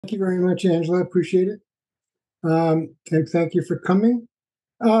Thank you very much, Angela. Appreciate it. And thank you for coming.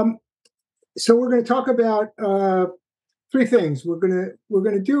 Um, so we're going to talk about three things. We're going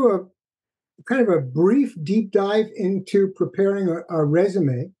to do a kind of a brief deep dive into preparing a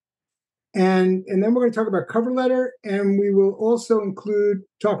resume, and then we're going to talk about cover letter, and we will also include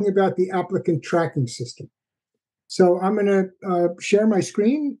talking about the applicant tracking system. So I'm going to share my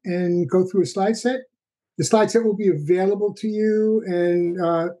screen and go through a slide set. The slide set will be available to you, and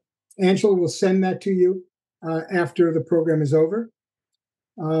Angela will send that to you after the program is over,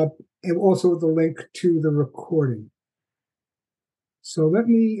 and also the link to the recording. So let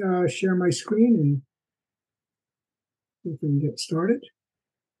me share my screen and we can get started.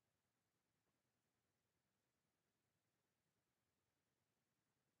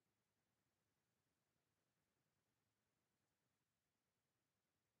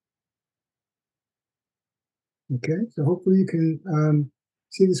 Okay, so hopefully you can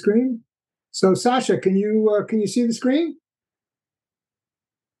see the screen. So Sasha, can you see the screen?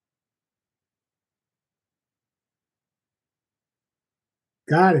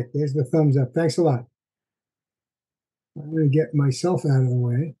 Got it. There's the thumbs up. Thanks a lot. I'm going to get myself out of the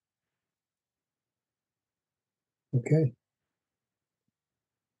way. Okay.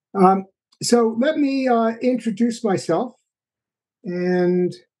 So let me introduce myself.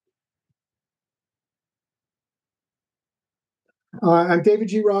 And I'm David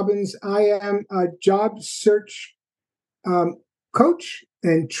G. Robbins. I am a job search coach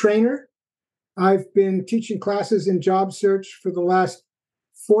and trainer. I've been teaching classes in job search for the last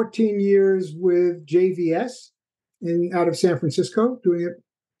 14 years with JVS out of San Francisco, doing it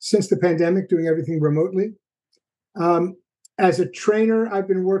since the pandemic, doing everything remotely. As a trainer, I've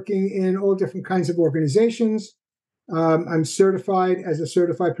been working in all different kinds of organizations. I'm certified as a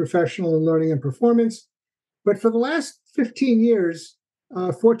certified professional in learning and performance. But for the last 15 years,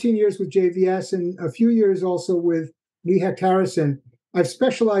 14 years with JVS and a few years also with Lee Hecht Harrison, I've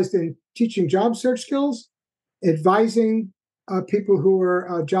specialized in teaching job search skills, advising people who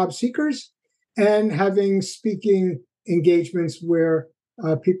are job seekers, and having speaking engagements where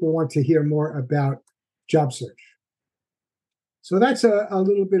people want to hear more about job search. So that's a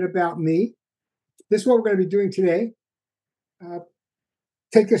little bit about me. This is what we're going to be doing today.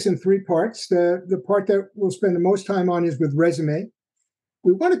 Take this in three parts. The part that we'll spend the most time on is with resume.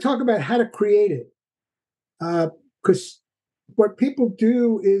 We want to talk about how to create it, because what people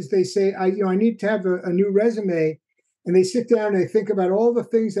do is they say, I need to have a new resume, and they sit down and they think about all the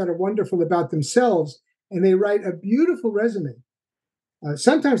things that are wonderful about themselves, and they write a beautiful resume.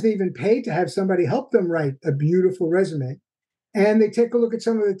 Sometimes they even pay to have somebody help them write a beautiful resume, and they take a look at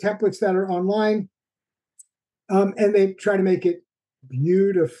some of the templates that are online, and they try to make it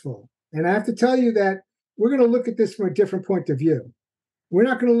beautiful. And I have to tell you that we're going to look at this from a different point of view. We're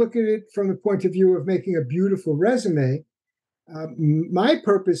not going to look at it from the point of view of making a beautiful resume. My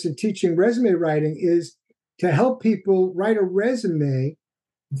purpose in teaching resume writing is to help people write a resume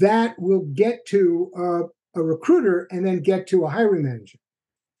that will get to a recruiter and then get to a hiring manager.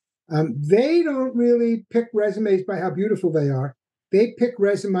 They don't really pick resumes by how beautiful they are. They pick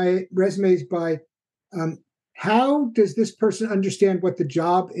resumes by how does this person understand what the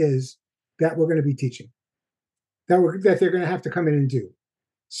job is that we're going to be teaching, that they're going to have to come in and do.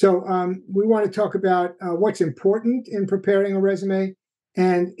 So we want to talk about what's important in preparing a resume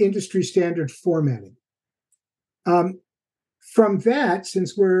and industry standard formatting. From that,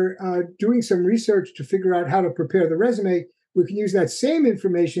 since we're doing some research to figure out how to prepare the resume, we can use that same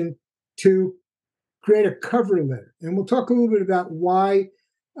information to create a cover letter. And we'll talk a little bit about why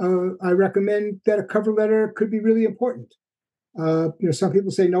I recommend that a cover letter could be really important. Some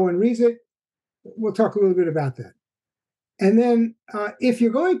people say no one reads it. We'll talk a little bit about that. And then if you're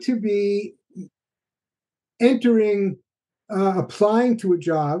going to be applying to a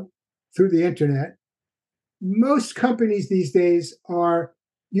job through the internet, most companies these days are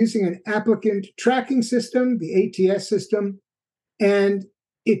using an applicant tracking system, the ATS system, and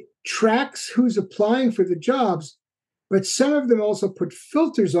it tracks who's applying for the jobs, but some of them also put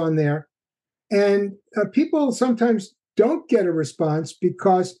filters on there. And people sometimes don't get a response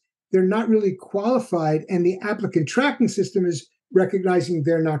because they're not really qualified, and the applicant tracking system is recognizing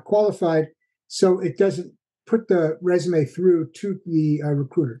they're not qualified, so it doesn't put the resume through to the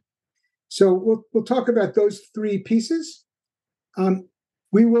recruiter. So we'll talk about those three pieces.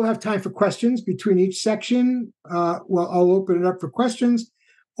 We will have time for questions between each section. I'll open it up for questions.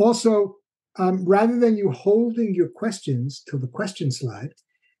 Also, rather than you holding your questions till the question slide,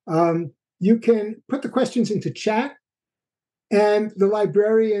 you can put the questions into chat, and the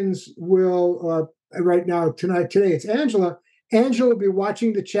librarians will, right now, today it's Angela. Angela will be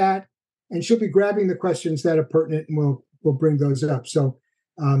watching the chat, and she'll be grabbing the questions that are pertinent, and we'll bring those up. So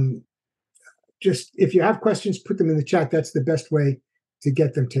um, just if you have questions, put them in the chat. That's the best way to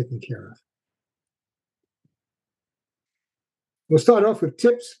get them taken care of. We'll start off with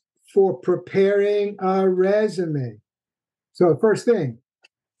tips for preparing a resume. So first thing,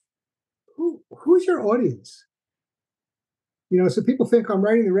 who's your audience? So people think I'm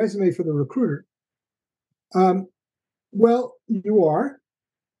writing the resume for the recruiter. Well, you are.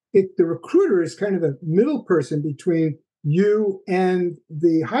 The recruiter is kind of the middle person between you and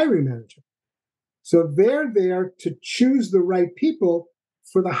the hiring manager. So they're there to choose the right people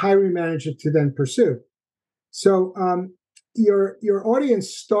for the hiring manager to then pursue. So your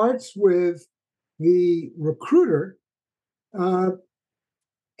audience starts with the recruiter, and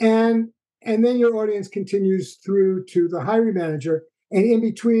then your audience continues through to the hiring manager, and in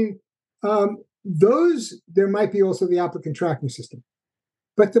between those, there might be also the applicant tracking system.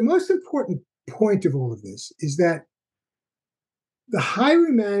 But the most important point of all of this is that the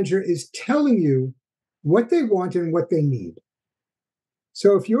hiring manager is telling you what they want and what they need.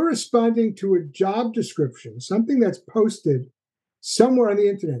 So if you're responding to a job description, something that's posted somewhere on the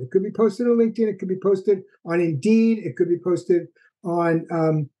internet, it could be posted on LinkedIn, it could be posted on Indeed, it could be posted on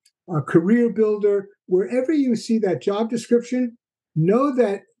a Career Builder, wherever you see that job description, know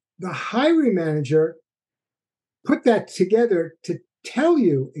that the hiring manager put that together to tell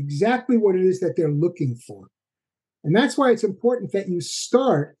you exactly what it is that they're looking for. And that's why it's important that you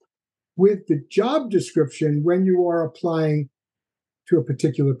start with the job description when you are applying to a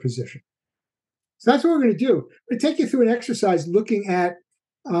particular position. So that's what we're going to do. We're going to take you through an exercise looking at,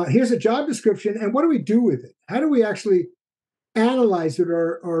 here's a job description, and what do we do with it? How do we actually analyze it,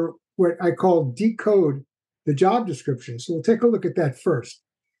 or what I call decode the job description? So we'll take a look at that first.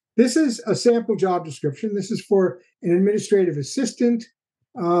 This is a sample job description. This is for an administrative assistant,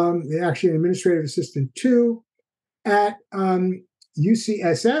 actually an administrative assistant 2 at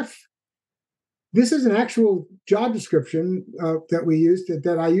UCSF. This is an actual job description that we used,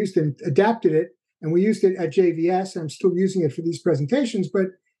 that I used and adapted it, and we used it at JVS. I'm still using it for these presentations, but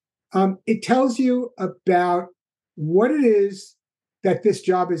it tells you about what it is that this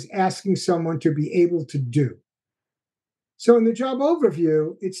job is asking someone to be able to do. So in the job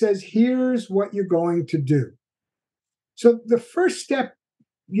overview, it says, here's what you're going to do. So the first step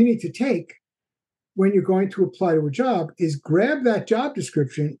you need to take when you're going to apply to a job is grab that job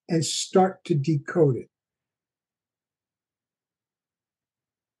description and start to decode it.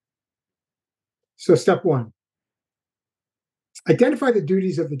 So step 1, identify the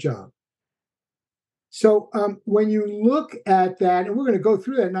duties of the job. So when you look at that, and we're going to go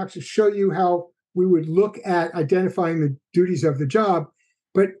through that and actually show you how we would look at identifying the duties of the job.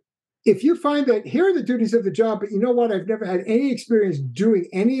 But if you find that here are the duties of the job, but you know what, I've never had any experience doing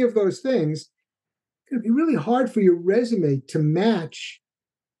any of those things, it's going to be really hard for your resume to match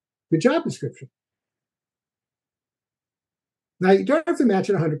the job description. Now, you don't have to match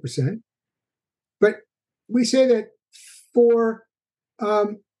it 100%, but we say that for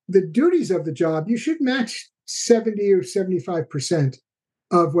the duties of the job, you should match 70 or 75%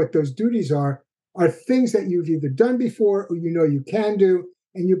 of what those duties are things that you've either done before or you can do,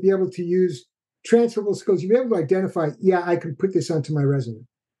 and you'll be able to use transferable skills. You'll be able to identify, yeah, I can put this onto my resume.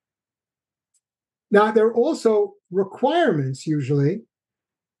 Now, there are also requirements usually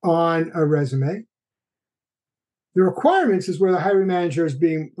on a resume. The requirements is where the hiring manager is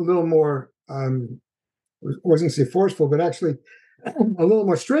being a little more, I wasn't going to say forceful, but actually a little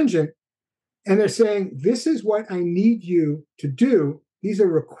more stringent. And they're saying, this is what I need you to do. These are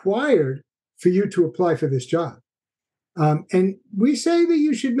required for you to apply for this job. And we say that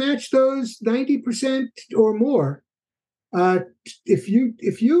you should match those 90% or more. If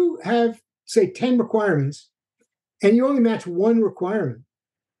you have, say, 10 requirements and you only match one requirement,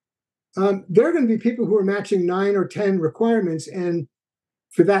 there are going to be people who are matching 9 or 10 requirements. And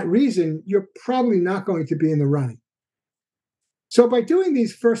for that reason, you're probably not going to be in the running. So by doing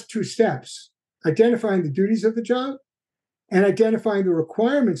these first 2 steps, identifying the duties of the job and identifying the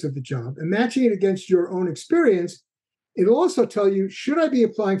requirements of the job and matching it against your own experience, it'll also tell you, should I be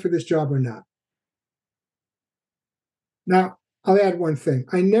applying for this job or not? Now, I'll add one thing.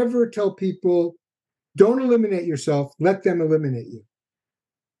 I never tell people, don't eliminate yourself, let them eliminate you.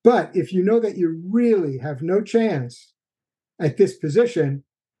 But if you know that you really have no chance at this position,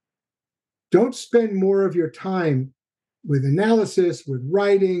 don't spend more of your time with analysis, with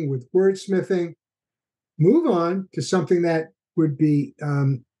writing, with wordsmithing. Move on to something that would be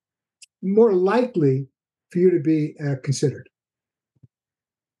more likely for you to be considered.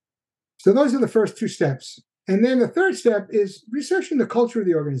 So those are the first 2 steps. And then the third step is researching the culture of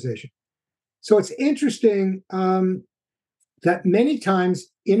the organization. So it's interesting that many times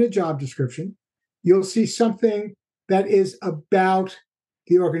in a job description, you'll see something that is about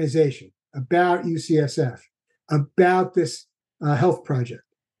the organization, about UCSF, about this health project.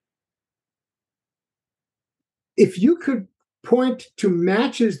 If you could point to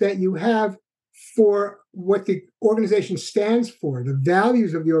matches that you have for what the organization stands for, the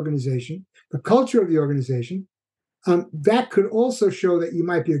values of the organization, the culture of the organization, that could also show that you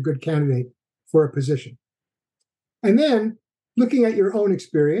might be a good candidate for a position. And then looking at your own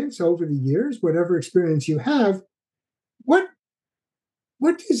experience over the years, whatever experience you have,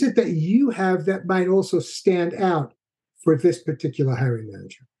 what is it that you have that might also stand out for this particular hiring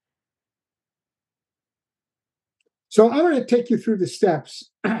manager? So I'm going to take you through the steps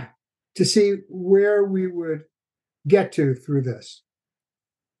to see where we would get to through this.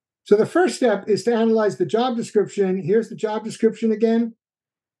 So the first step is to analyze the job description. Here's the job description again.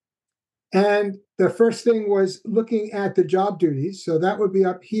 And the first thing was looking at the job duties. So that would be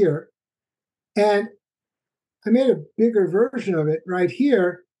up here. And I made a bigger version of it right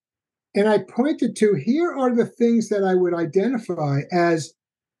here. And I pointed to, here are the things that I would identify as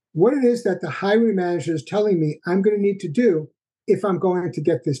what it is that the hiring manager is telling me I'm going to need to do if I'm going to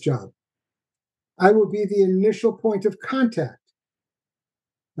get this job. I will be the initial point of contact,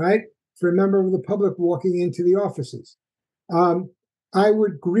 right, for a member of the public walking into the offices. I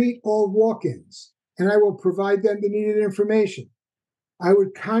would greet all walk-ins, and I will provide them the needed information. I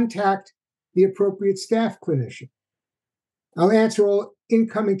would contact the appropriate staff clinician. I'll answer all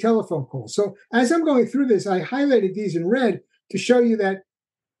incoming telephone calls. So as I'm going through this, I highlighted these in red to show you that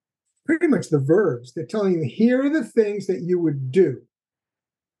pretty much the verbs, they're telling you, here are the things that you would do.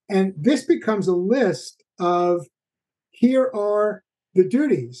 And this becomes a list of, here are the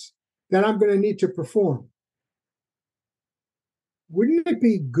duties that I'm going to need to perform. Wouldn't it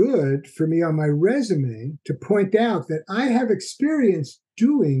be good for me on my resume to point out that I have experience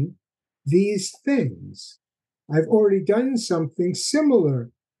doing these things? I've already done something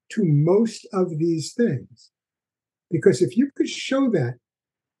similar to most of these things. Because if you could show that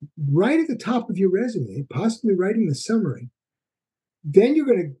right at the top of your resume, possibly right in the summary, then you're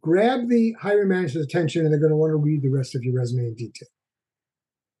going to grab the hiring manager's attention and they're going to want to read the rest of your resume in detail.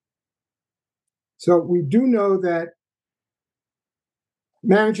 So we do know that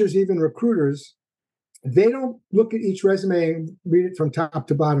managers, even recruiters, they don't look at each resume and read it from top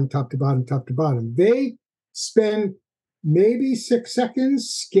to bottom, top to bottom, top to bottom. They spend maybe 6 seconds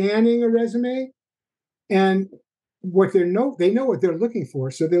scanning a resume, and they know what they're looking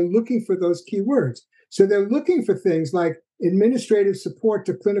for. So they're looking for those keywords. So they're looking for things like administrative support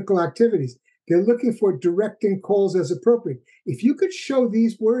to clinical activities. They're looking for directing calls as appropriate. If you could show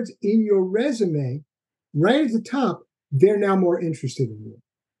these words in your resume right at the top, they're now more interested in you.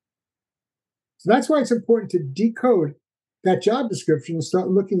 So that's why it's important to decode that job description and start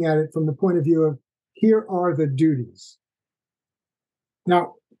looking at it from the point of view of, here are the duties.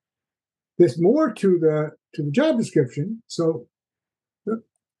 Now, there's more to the job description. So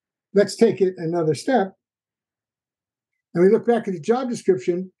let's take it another step. And we look back at the job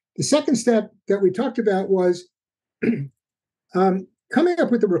description. The second step that we talked about was coming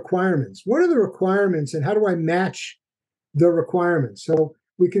up with the requirements. What are the requirements and how do I match the requirements? So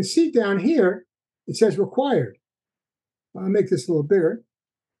we can see down here, it says required. I'll make this a little bigger.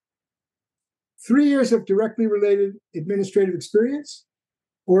 3 years of directly related administrative experience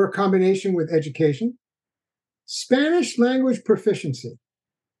or a combination with education. Spanish language proficiency.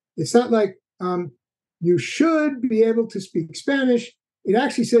 It's not like you should be able to speak Spanish. It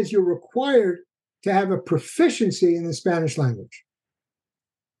actually says you're required to have a proficiency in the Spanish language.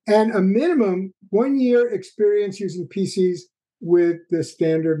 And a minimum 1 year experience using PCs with the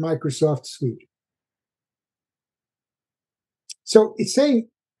standard Microsoft suite. So it's saying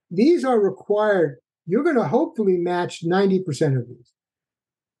these are required. You're going to hopefully match 90% of these,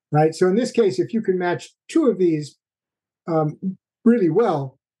 right? So in this case, if you can match 2 of these really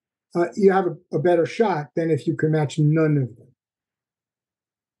well, you have a better shot than if you can match none of them.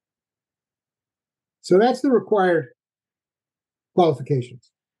 So that's the required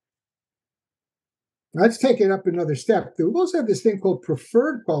qualifications. Let's take it up another step. We also have this thing called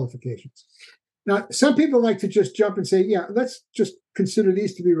preferred qualifications. Now, some people like to just jump and say, yeah, let's just consider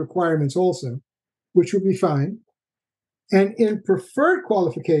these to be requirements also, which would be fine. And in preferred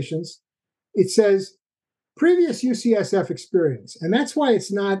qualifications, it says previous UCSF experience. And that's why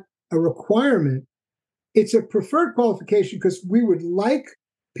it's not a requirement. It's a preferred qualification because we would like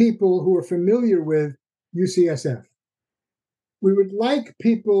people who are familiar with UCSF. We would like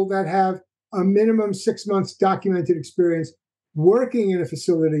people that have a minimum 6 months documented experience working in a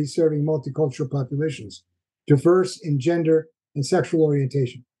facility serving multicultural populations, diverse in gender and sexual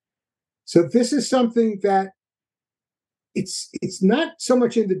orientation. So this is something that it's not so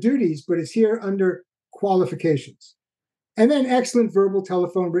much in the duties, but it's here under qualifications. And then excellent verbal,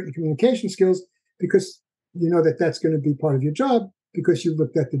 telephone, written communication skills, because you know that that's going to be part of your job because you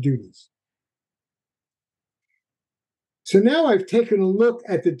looked at the duties. So now I've taken a look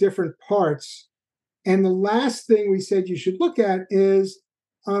at the different parts. And the last thing we said you should look at is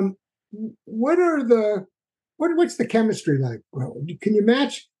what's the chemistry like? Well, can you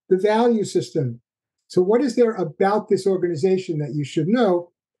match the value system? So what is there about this organization that you should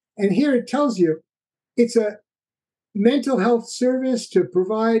know? And here it tells you it's a mental health service to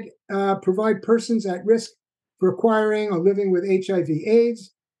provide persons at risk for acquiring or living with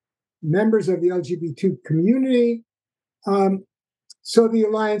HIV/AIDS, members of the LGBT community. So the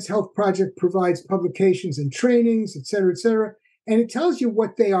Alliance Health Project provides publications and trainings, et cetera, and it tells you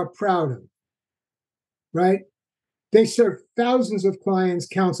what they are proud of, right? They serve thousands of clients,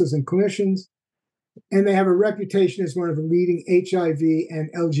 counselors, and clinicians, and they have a reputation as one of the leading HIV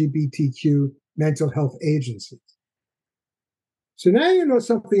and LGBTQ mental health agencies. So now you know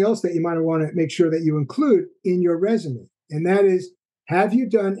something else that you might want to make sure that you include in your resume, and that is, have you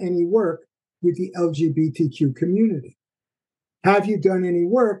done any work with the LGBTQ community? Have you done any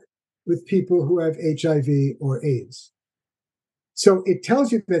work with people who have HIV or AIDS? So it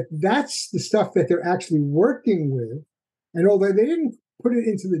tells you that that's the stuff that they're actually working with. And although they didn't put it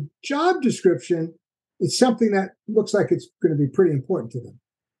into the job description, it's something that looks like it's going to be pretty important to them.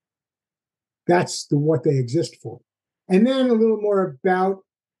 That's what they exist for. And then a little more about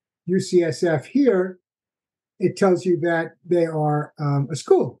UCSF here. It tells you that they are a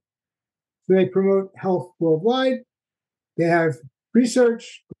school. So they promote health worldwide. They have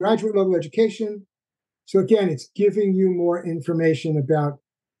research, graduate level education. So again, it's giving you more information about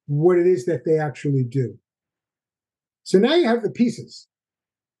what it is that they actually do. So now you have the pieces.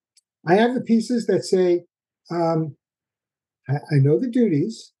 I have the pieces that say, I know the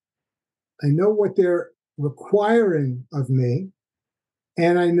duties. I know what they're requiring of me.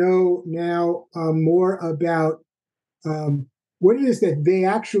 And I know now more about what it is that they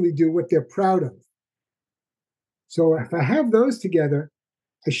actually do, what they're proud of. So if I have those together,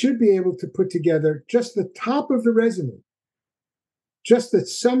 I should be able to put together just the top of the resume, just the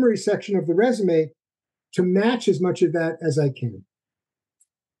summary section of the resume to match as much of that as I can.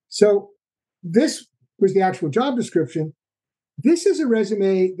 So this was the actual job description. This is a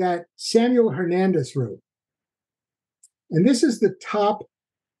resume that Samuel Hernandez wrote. And this is the top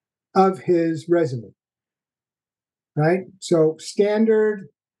of his resume, right? So standard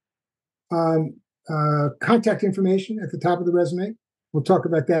contact information at the top of the resume. We'll talk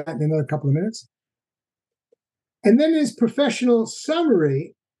about that in another couple of minutes. And then his professional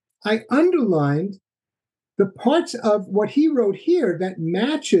summary, I underlined the parts of what he wrote here that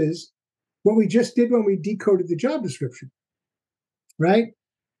matches what we just did when we decoded the job description, right?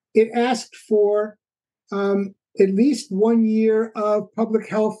 It asked for at least 1 year of public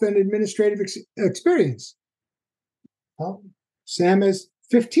health and administrative experience. Well, Sam has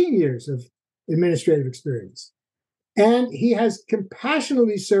 15 years of administrative experience. And he has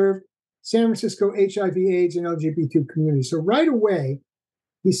compassionately served San Francisco HIV, AIDS, and LGBT communities. So right away,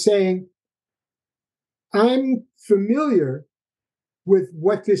 he's saying, I'm familiar with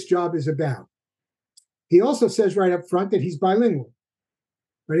what this job is about. He also says right up front that he's bilingual,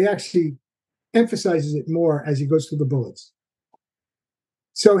 but he actually emphasizes it more as he goes through the bullets.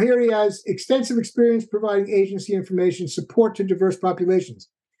 So here he has extensive experience providing agency information, support to diverse populations.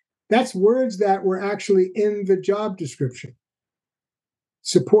 That's words that were actually in the job description.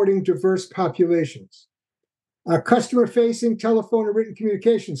 Supporting diverse populations. Customer-facing telephone and written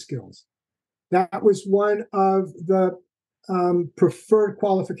communication skills. That was one of the preferred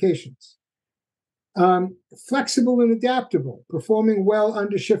qualifications. Flexible and adaptable, performing well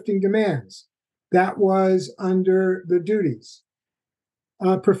under shifting demands. That was under the duties.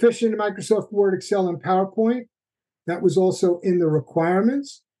 Proficient in Microsoft Word, Excel, and PowerPoint. That was also in the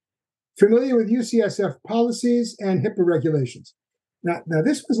requirements. Familiar with UCSF policies and HIPAA regulations. Now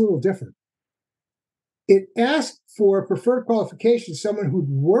this was a little different. It asked for preferred qualifications, someone who'd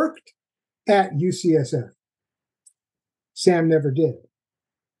worked at UCSF. Sam never did.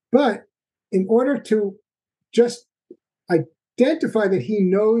 But in order to just identify that he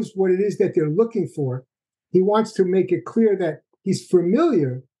knows what it is that they're looking for, he wants to make it clear that he's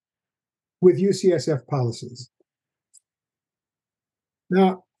familiar with UCSF policies.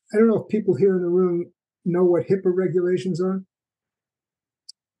 Now, I don't know if people here in the room know what HIPAA regulations are.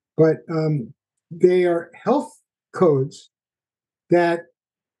 but they are health codes that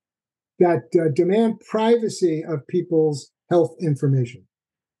demand privacy of people's health information.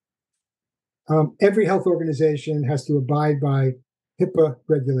 Every health organization has to abide by HIPAA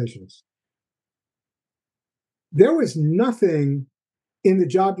regulations. There was nothing in the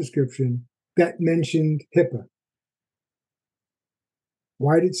job description that mentioned HIPAA.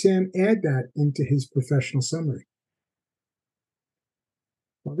 Why did Sam add that into his professional summary?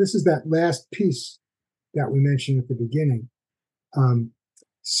 Well, this is that last piece that we mentioned at the beginning.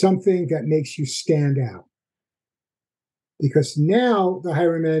 Something that makes you stand out. Because now the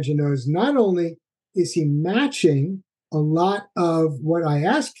hiring manager knows not only is he matching a lot of what I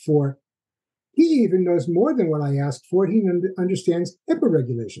asked for, he even knows more than what I asked for. He understands HIPAA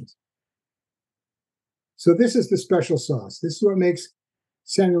regulations. So this is the special sauce. This is what makes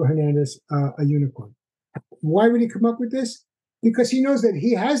Samuel Hernandez a unicorn. Why would he come up with this? Because he knows that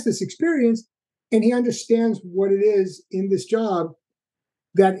he has this experience and he understands what it is in this job,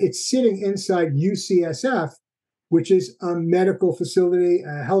 that it's sitting inside UCSF, which is a medical facility,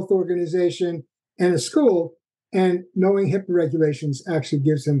 a health organization, and a school. And knowing HIPAA regulations actually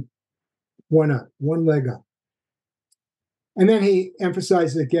gives him one leg up. And then he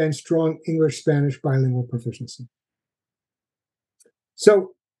emphasizes again strong English, Spanish bilingual proficiency.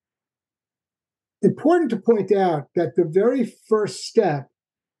 So important to point out that the very first step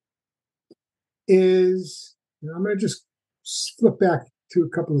is, I'm going to just flip back to a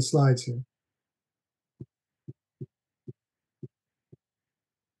couple of slides here.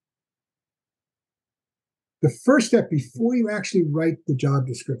 The first step before you actually write the job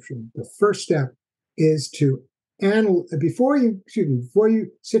description, the first step is to before you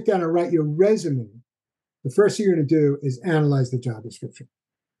sit down and write your resume, the first thing you're going to do is analyze the job description.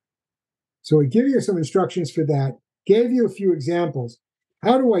 So we give you some instructions for that, gave you a few examples.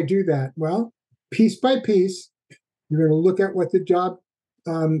 How do I do that? Well, piece by piece, you're going to look at what the job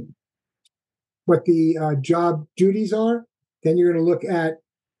job duties are. Then you're going to look at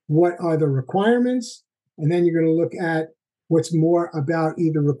what are the requirements. And then you're going to look at what's more about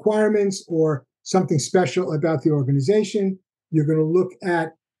either requirements or something special about the organization. You're going to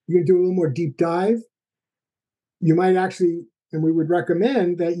do a little more deep dive. You might actually, and we would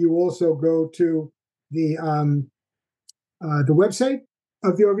recommend that you also go to the website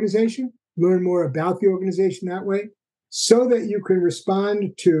of the organization, learn more about the organization that way, so that you can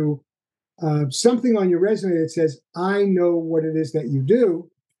respond to something on your resume that says, I know what it is that you do.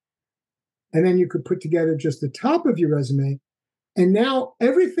 And then you could put together just the top of your resume. And now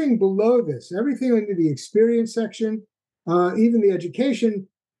everything below this, everything under the experience section, even the education,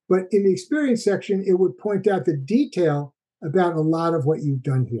 but in the experience section, it would point out the detail about a lot of what you've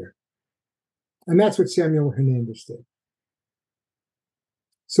done here. And that's what Samuel Hernandez did.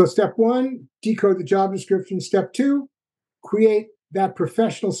 So step one, decode the job description. Step two, create that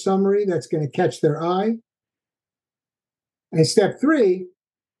professional summary that's going to catch their eye. And step three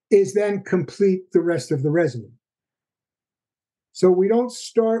is then complete the rest of the resume. So we don't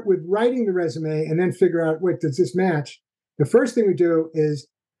start with writing the resume and then figure out, wait, does this match? The first thing we do is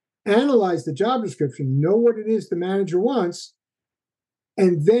analyze the job description, know what it is the manager wants,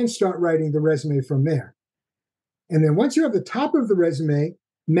 and then start writing the resume from there. And then once you have the top of the resume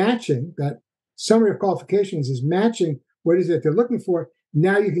matching, that summary of qualifications is matching what is it they're looking for,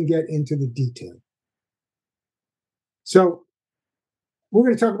 now you can get into the detail. So we're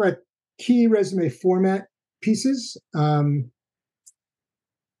going to talk about key resume format pieces,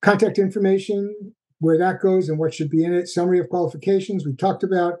 contact information, where that goes and what should be in it, summary of qualifications we talked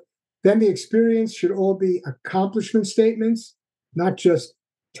about. Then the experience should all be accomplishment statements, not just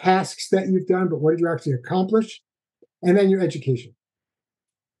tasks that you've done, but what did you actually accomplish? And then your education.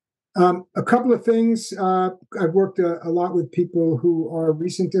 A couple of things. I've worked a lot with people who are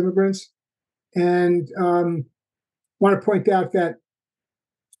recent immigrants, and want to point out that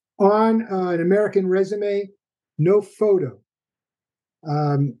on an American resume, no photo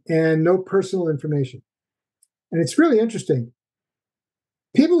and no personal information. And it's really interesting.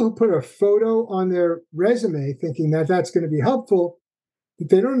 People who put a photo on their resume thinking that that's going to be helpful, what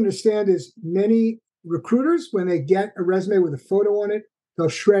they don't understand is many recruiters, when they get a resume with a photo on it, they'll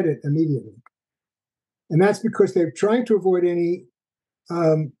shred it immediately. And that's because they're trying to avoid any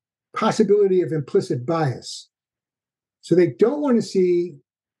possibility of implicit bias. So they don't want to see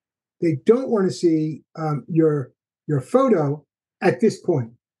your photo at this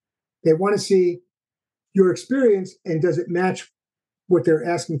point. They want to see your experience and does it match what they're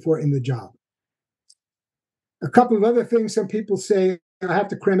asking for in the job. A couple of other things. Some people say, I have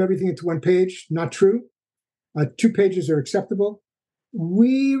to cram everything into one page. Not true. 2 pages are acceptable.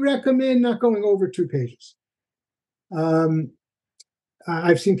 We recommend not going over 2 pages. Um,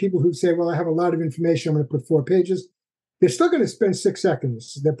 I've seen people who say, well, I have a lot of information, I'm going to put 4 pages. They're still going to spend 6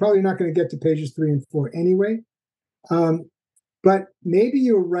 seconds. They're probably not going to get to pages 3 and 4 anyway. Um, but maybe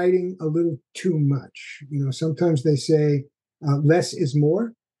you're writing a little too much. Sometimes they say less is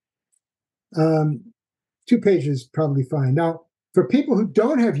more. 2 pages probably fine. Now, for people who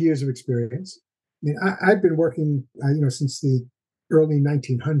don't have years of experience, I've been working, since the early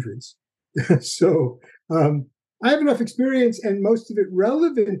 1900s, so I have enough experience, and most of it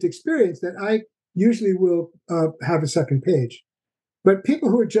relevant experience, that I usually will have a second page. But people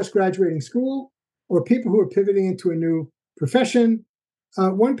who are just graduating school, or people who are pivoting into a new profession,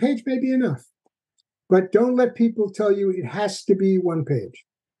 1 page may be enough. But don't let people tell you it has to be 1 page.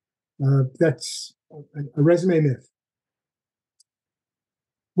 That's a resume myth.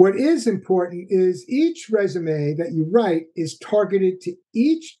 What is important is each resume that you write is targeted to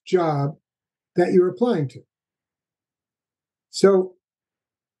each job that you're applying to. So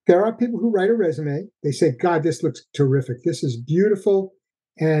there are people who write a resume. They say, God, this looks terrific. This is beautiful.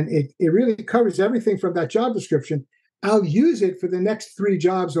 And it really covers everything from that job description. I'll use it for the next 3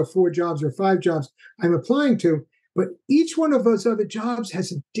 jobs or 4 jobs or 5 jobs I'm applying to. But each one of those other jobs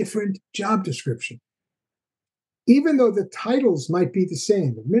has a different job description, even though the titles might be the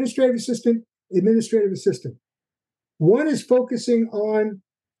same: administrative assistant, administrative assistant. One is focusing on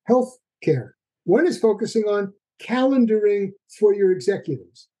health care. One is focusing on calendaring for your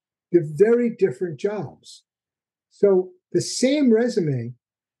executives. They're very different jobs. So the same resume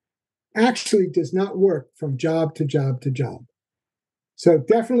actually does not work from job to job to job. So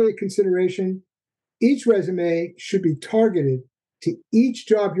definitely a consideration. Each resume should be targeted to each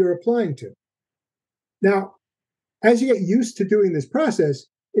job you're applying to. Now, as you get used to doing this process,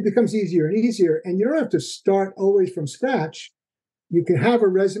 it becomes easier and easier, and you don't have to start always from scratch. You can have a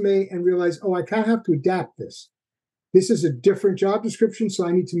resume and realize, oh, I kind of have to adapt this. This is a different job description, so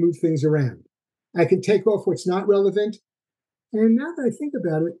I need to move things around. I can take off what's not relevant. And now that I think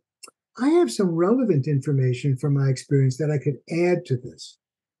about it, I have some relevant information from my experience that I could add to this.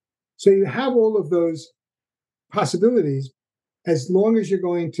 So you have all of those possibilities, as long as you're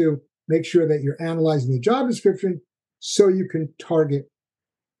going to make sure that you're analyzing the job description so you can target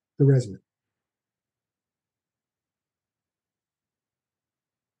the resume.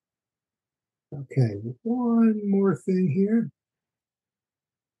 Okay, one more thing here.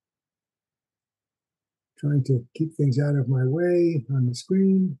 Trying to keep things out of my way on the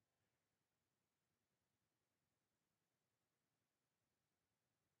screen.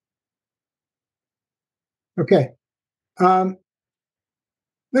 Okay,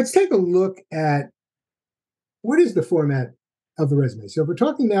 let's take a look at what is the format of the resume. So if we're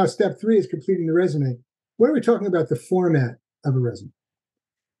talking now, step 3 is completing the resume. What are we talking about the format of a resume?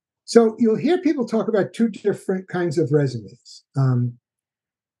 So you'll hear people talk about 2 different kinds of resumes.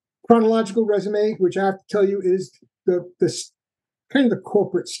 Chronological resume, which I have to tell you is the kind of the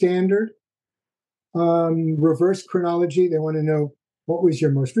corporate standard. Reverse chronology, they want to know what was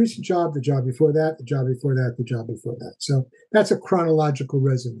your most recent job, the job before that, the job before that, the job before that. So that's a chronological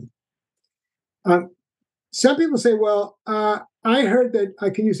resume. Some people say, well, I heard that I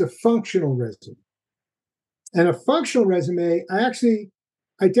can use a functional resume. And a functional resume, I actually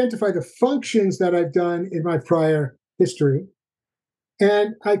identify the functions that I've done in my prior history,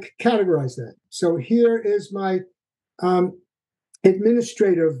 and I categorize that. So here is my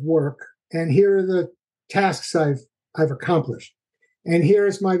administrative work, and here are the tasks I've accomplished. And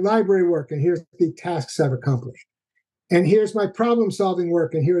here's my library work, and here's the tasks I've accomplished. And here's my problem-solving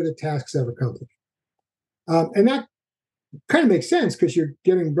work, and here are the tasks I've accomplished. And that kind of makes sense because you're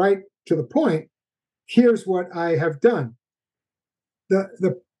getting right to the point. Here's what I have done.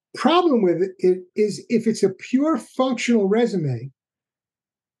 The problem with it is if it's a pure functional resume,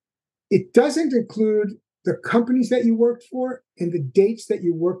 it doesn't include the companies that you worked for and the dates that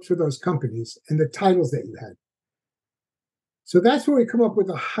you worked for those companies and the titles that you had. So that's where we come up with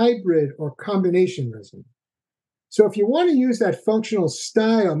a hybrid or combination resume. So if you want to use that functional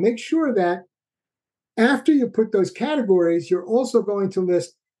style, make sure that after you put those categories, you're also going to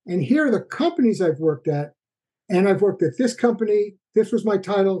list, and here are the companies I've worked at, and I've worked at this company, this was my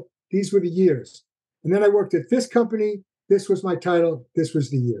title, these were the years. And then I worked at this company, this was my title, this was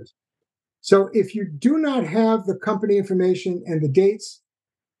the years. So if you do not have the company information and the dates,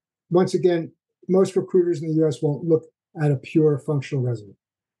 once again, most recruiters in the US won't look at a pure functional resume.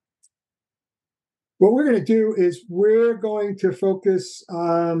 What we're going to do is we're going to focus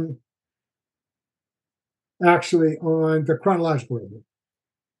actually on the chronological resume.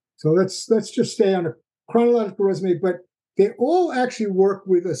 So let's just stay on a chronological resume, but they all actually work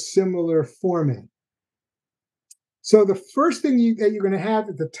with a similar format. So the first thing that you're going to have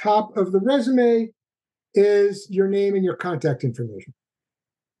at the top of the resume is your name and your contact information.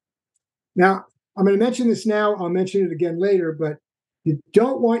 Now, I'm going to mention this now. I'll mention it again later, but you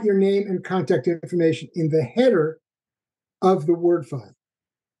don't want your name and contact information in the header of the Word file.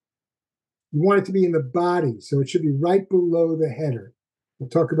 You want it to be in the body, so it should be right below the header. We'll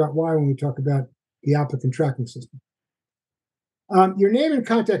talk about why when we talk about the applicant tracking system. Your name and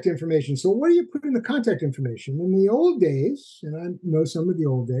contact information. So what do you put in the contact information? In the old days, and I know some of the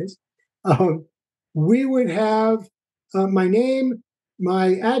old days, we would have my name,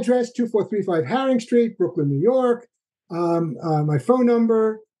 my address, 2435 Herring Street, Brooklyn, New York, my phone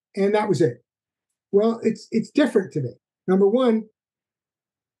number, and that was it. Well, it's different today. Number one,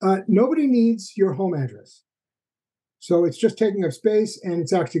 nobody needs your home address. So it's just taking up space and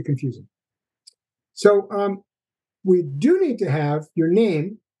it's actually confusing. So we do need to have your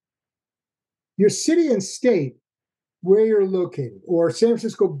name, your city and state, where you're located, or San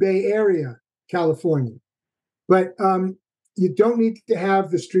Francisco Bay Area, California. But you don't need to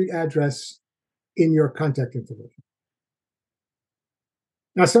have the street address in your contact information.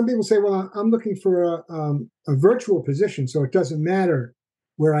 Now, some people say, well, I'm looking for a virtual position, so it doesn't matter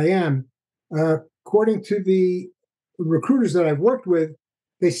where I am. According to the recruiters that I've worked with,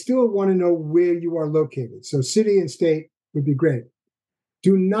 they still want to know where you are located. So city and state would be great.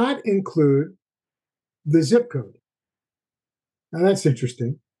 Do not include the zip code. Now, that's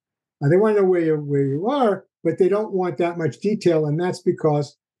interesting. They want to know where you are, but they don't want that much detail, and that's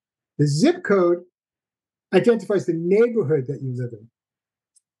because the zip code identifies the neighborhood that you live in.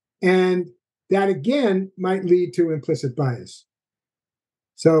 And that, again, might lead to implicit bias.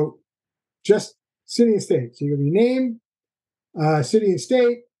 So just city and state. So you have your name, city and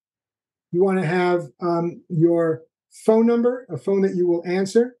state. You want to have your phone number, a phone that you will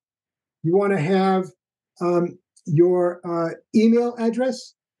answer. You want to have your email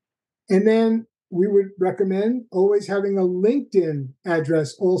address. And then we would recommend always having a LinkedIn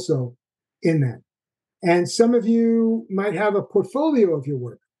address also in that. And some of you might have a portfolio of your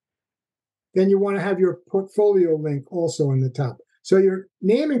work. Then you want to have your portfolio link also on the top. So your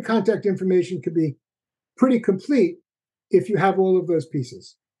name and contact information could be pretty complete if you have all of those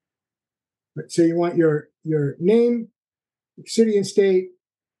pieces. So you want your name, city and state.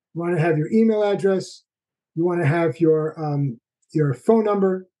 You want to have your email address. You want to have your phone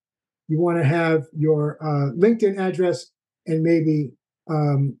number. You want to have your LinkedIn address, and maybe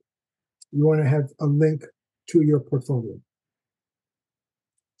you want to have a link to your portfolio.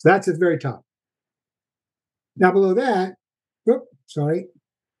 So that's at the very top. Now below that,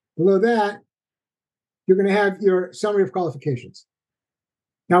 below that, you're going to have your summary of qualifications.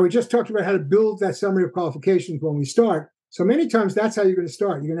 Now we just talked about how to build that summary of qualifications when we start. So many times that's how you're going to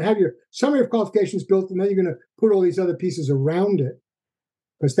start. You're going to have your summary of qualifications built, and then you're going to put all these other pieces around it,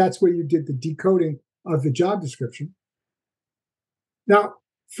 because that's where you did the decoding of the job description. Now,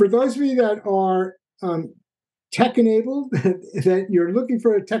 for those of you that are tech-enabled, that you're looking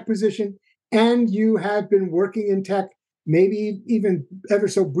for a tech position, and you have been working in tech, maybe even ever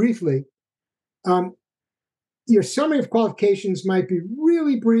so briefly, your summary of qualifications might be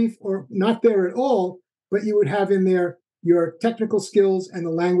really brief or not there at all, but you would have in there your technical skills and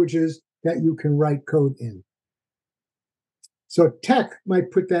the languages that you can write code in. So tech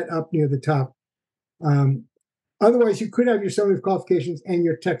might put that up near the top. Otherwise, you could have your summary of qualifications and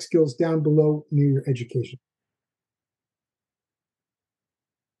your tech skills down below near your education.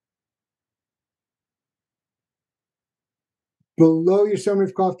 Below your summary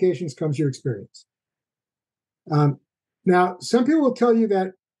of qualifications comes your experience. Now, some people will tell you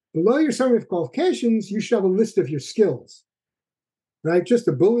that below your summary of qualifications, you should have a list of your skills, right? Just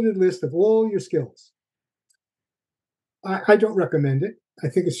a bulleted list of all your skills. I don't recommend it. I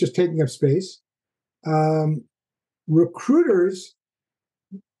think it's just taking up space. Recruiters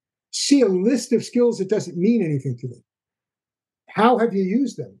see a list of skills that doesn't mean anything to them. How have you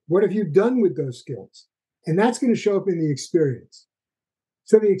used them? What have you done with those skills? And that's going to show up in the experience.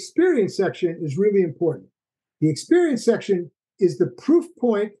 So the experience section is really important. The experience section is the proof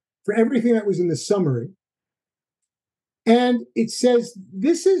point for everything that was in the summary. And it says,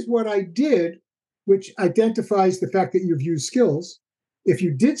 this is what I did, which identifies the fact that you've used skills. If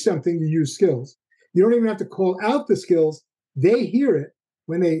you did something, you use skills. You don't even have to call out the skills. They hear it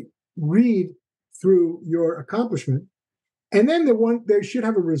when they read through your accomplishment. And then they should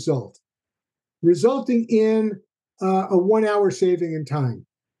have a result, resulting in a 1 hour saving in time,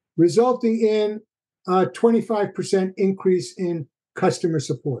 resulting in a 25% increase in customer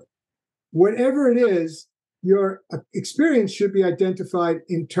support. Whatever it is, your experience should be identified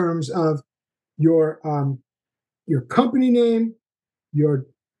in terms of your company name, your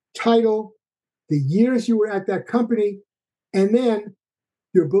title, the years you were at that company, and then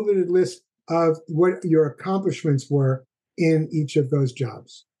your bulleted list of what your accomplishments were in each of those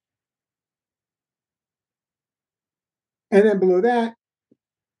jobs. And then below that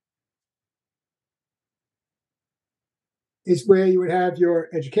is where you would have your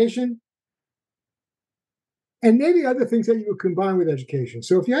education and maybe other things that you would combine with education.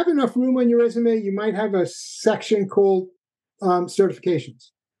 So if you have enough room on your resume, you might have a section called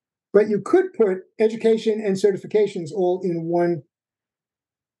certifications. But you could put education and certifications all in one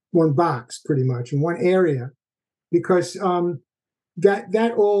box, pretty much, in one area, because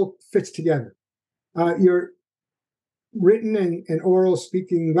that all fits together. Your written and oral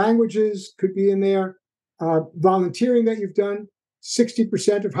speaking languages could be in there. Volunteering that you've done.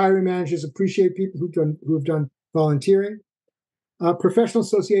 60% of hiring managers appreciate people who have done volunteering. Professional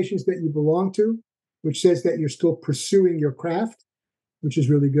associations that you belong to, which says that you're still pursuing your craft, which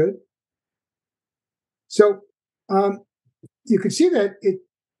is really good. So you can see that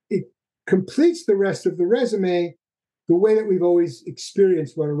it completes the rest of the resume the way that we've always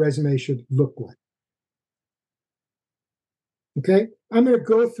experienced what a resume should look like. Okay, I'm going to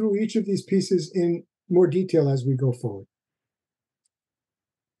go through each of these pieces in more detail as we go forward.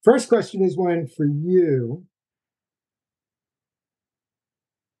 First question is one for you.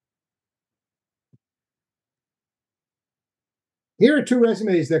 Here are two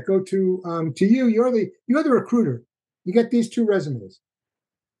resumes that go to you. You're the recruiter. You get these two resumes.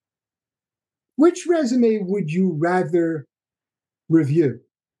 Which resume would you rather review?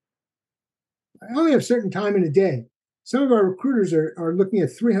 I only have a certain time in a day. Some of our recruiters are looking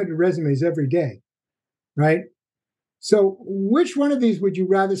at 300 resumes every day, right? So which one of these would you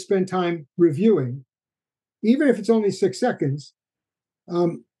rather spend time reviewing, even if it's only 6 seconds?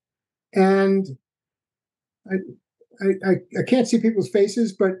 And I can't see people's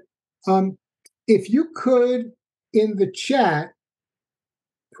faces, but if you could, in the chat,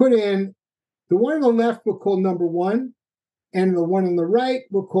 put in the one on the left we'll call number 1, and the one on the right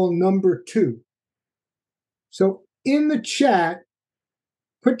we'll call number 2. So in the chat,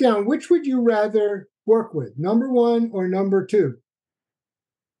 put down which would you rather work with, number 1 or number 2?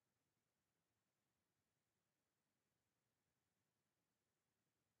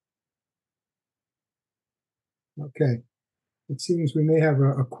 Okay. It seems we may have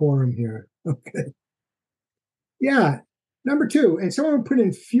a quorum here. Okay. Yeah, number 2. And someone put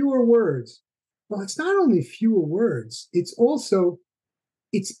in fewer words. Well, it's not only fewer words, it's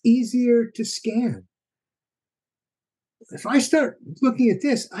easier to scan. If I start looking at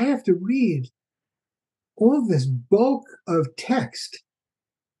this, I have to read all this bulk of text.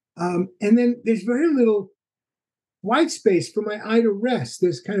 And then there's very little white space for my eye to rest.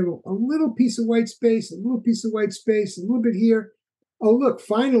 There's kind of a little piece of white space, a little piece of white space, a little bit here. Oh, look,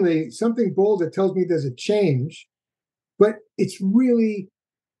 finally, something bold that tells me there's a change, but it's really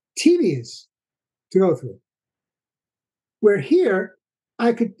tedious to go through. Where here,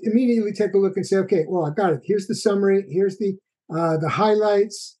 I could immediately take a look and say, okay, well, I got it. Here's the summary. Here's the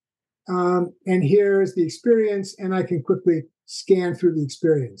highlights. And here's the experience. And I can quickly scan through the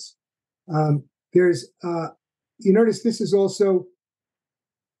experience. You notice this is also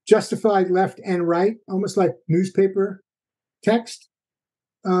justified left and right, almost like newspaper text.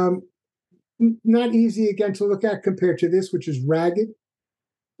 Not easy, again, to look at compared to this, which is ragged.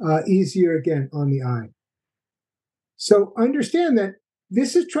 Easier, again, on the eye. So understand that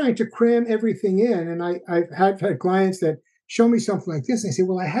this is trying to cram everything in. And I've had clients that show me something like this. And I say,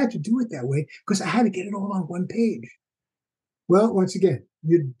 well, I had to do it that way because I had to get it all on one page. Well, once again,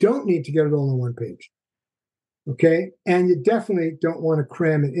 you don't need to get it all on one page. Okay? And you definitely don't want to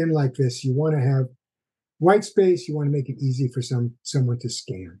cram it in like this. You want to have white space. You want to make it easy for someone to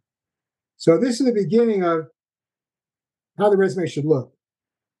scan. So this is the beginning of how the resume should look.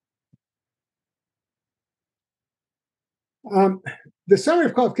 The summary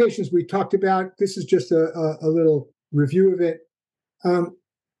of qualifications we talked about, this is just a little review of it.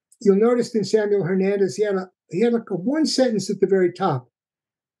 You'll notice in Samuel Hernandez, he had like a one sentence at the very top.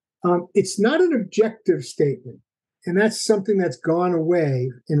 It's not an objective statement, and that's something that's gone away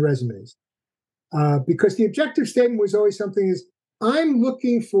in resumes. Because the objective statement was always something is, I'm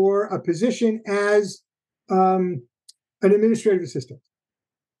looking for a position as an administrative assistant.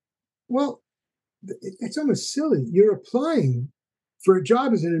 Well, it's almost silly. You're applying for a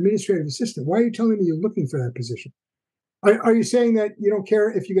job as an administrative assistant. Why are you telling me you're looking for that position? Are you saying that you don't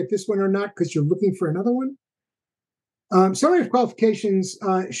care if you get this one or not because you're looking for another one? Summary of qualifications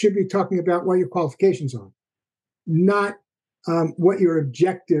should be talking about what your qualifications are. not what your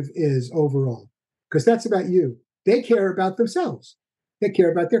objective is overall, because that's about you. They care about themselves. They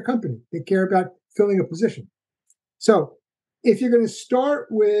care about their company. They care about filling a position. So if you're going to start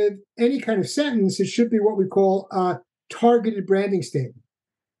with any kind of sentence, it should be what we call a targeted branding statement.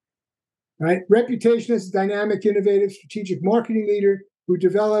 Right? Reputation as a dynamic, innovative, strategic marketing leader who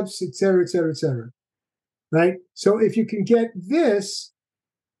develops, et cetera, et cetera, et cetera. Right? So if you can get this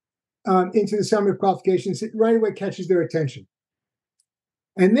into the summary of qualifications, it right away catches their attention.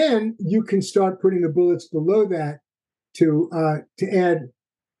 And then you can start putting the bullets below that to add,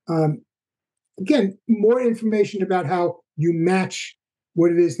 again, more information about how you match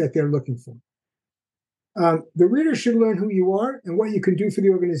what it is that they're looking for. The reader should learn who you are and what you can do for the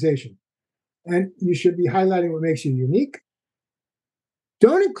organization. And you should be highlighting what makes you unique.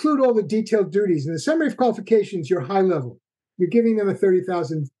 Don't include all the detailed duties. In the summary of qualifications, you're high level. You're giving them a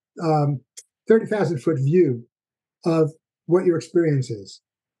 30,000 foot view of what your experience is.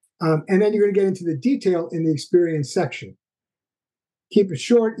 And then you're going to get into the detail in the experience section. Keep it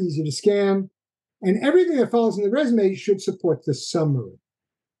short, easy to scan, and everything that follows in the resume should support the summary.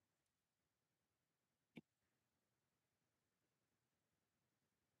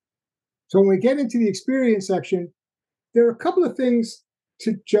 So when we get into the experience section, there are a couple of things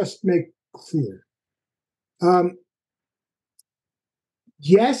to just make clear.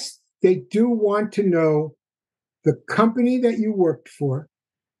 Yes, they do want to know the company that you worked for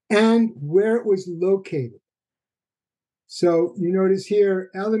and where it was located. So you notice here,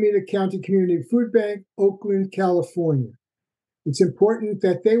 Alameda County Community Food Bank, Oakland, California. It's important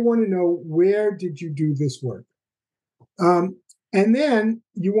that they want to know, where did you do this work? And then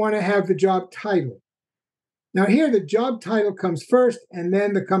you want to have the job title. Now here, the job title comes first, and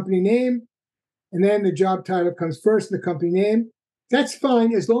then the company name, and then the job title comes first and the company name. That's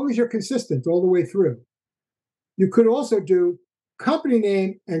fine as long as you're consistent all the way through. You could also do company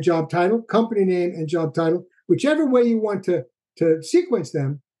name and job title, company name and job title, whichever way you want to sequence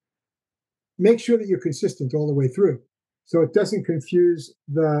them. Make sure that you're consistent all the way through, so it doesn't confuse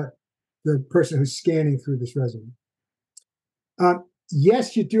the person who's scanning through this resume.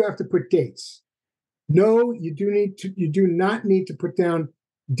 Yes, you do have to put dates. No, you do not need to put down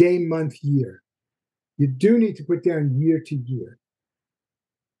day, month, year. You do need to put down year to year.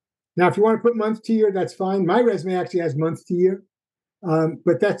 Now, if you want to put month to year, that's fine. My resume actually has month to year,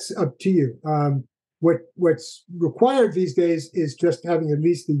 but that's up to you. What's required these days is just having at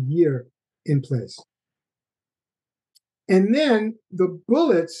least a year in place. And then the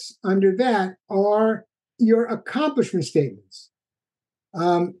bullets under that are your accomplishment statements.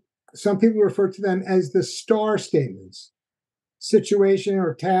 Some people refer to them as the STAR statements: situation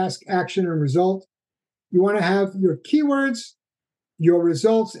or task, action or result. You want to have your keywords, your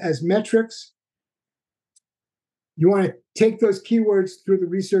results as metrics. You want to take those keywords through the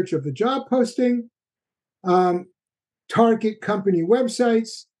research of the job posting, target company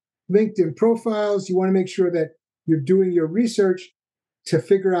websites, LinkedIn profiles. You want to make sure that you're doing your research to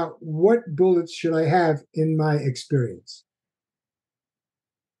figure out, what bullets should I have in my experience.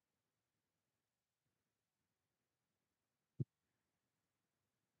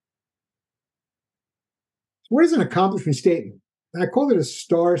 What is an accomplishment statement? I call it a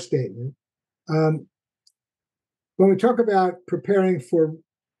STAR statement. When we talk about preparing for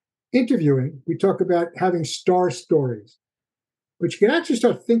interviewing, we talk about having STAR stories, but you can actually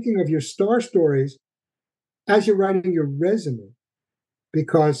start thinking of your STAR stories as you're writing your resume,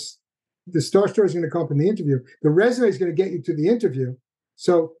 because the STAR story is going to come up in the interview. The resume is going to get you to the interview.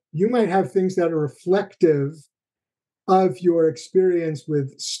 So you might have things that are reflective of your experience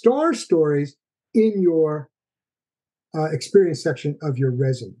with STAR stories in your experience section of your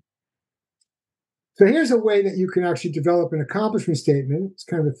resume. So here's a way that you can actually develop an accomplishment statement. It's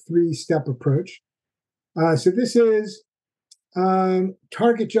kind of a 3-step approach. So this is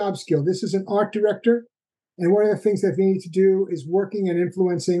target job skill. This is an art director. And one of the things that they need to do is working and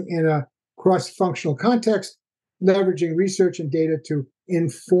influencing in a cross-functional context, leveraging research and data to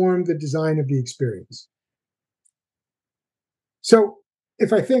inform the design of the experience. So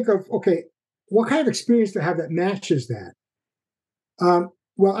if I think of, okay, what kind of experience do I have that matches that?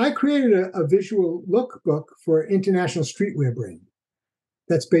 Well, I created a visual lookbook for international streetwear brand.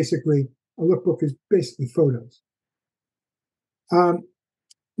 That's basically, a lookbook is basically photos.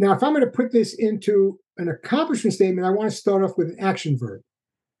 Now, if I'm going to put this into an accomplishment statement, I want to start off with an action verb.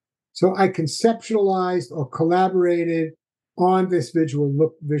 So I conceptualized or collaborated on this visual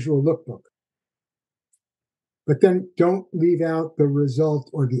lookbook. But then don't leave out the result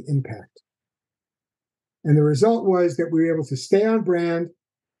or the impact. And the result was that we were able to stay on brand,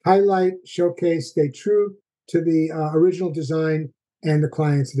 highlight, showcase, stay true to the original design and the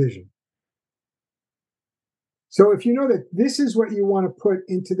client's vision. So if you know that this is what you want to put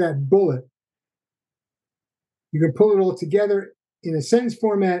into that bullet, you can pull it all together in a sentence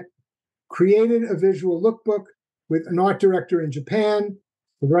format, created a visual lookbook with an art director in Japan.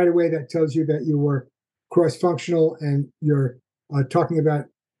 So right away, that tells you that you were cross-functional and you're talking about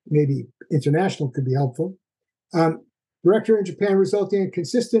maybe international could be helpful. Director in Japan, resulting in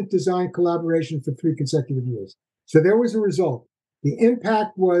consistent design collaboration for 3 consecutive years. So there was a result. The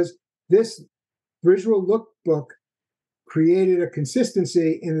impact was this visual lookbook created a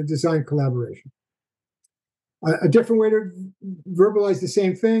consistency in the design collaboration. A different way to verbalize the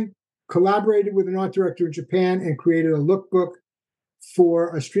same thing, collaborated with an art director in Japan and created a lookbook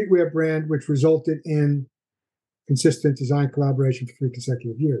for a streetwear brand, which resulted in consistent design collaboration for 3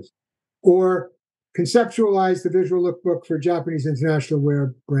 consecutive years. Or conceptualized the visual lookbook for a Japanese international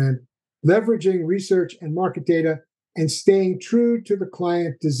wear brand, leveraging research and market data and staying true to the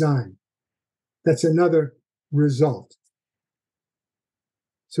client design. That's another result.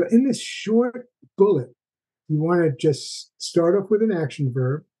 So in this short bullet, you want to just start off with an action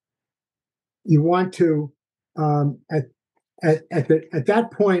verb. You want to, at that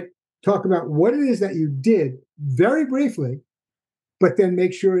point, talk about what it is that you did very briefly, but then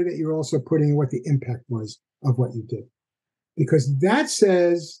make sure that you're also putting in what the impact was of what you did. Because that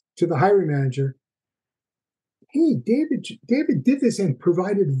says to the hiring manager, hey, David did this and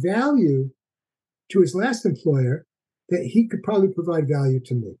provided value to his last employer that he could probably provide value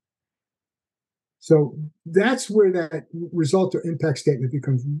to me. So that's where that result or impact statement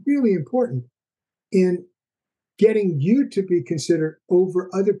becomes really important in getting you to be considered over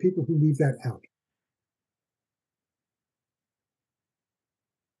other people who leave that out.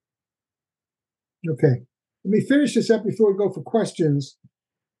 Okay, let me finish this up before we go for questions.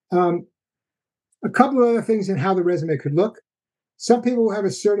 A couple of other things in how the resume could look. Some people will have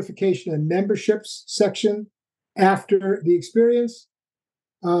a certification and memberships section after the experience.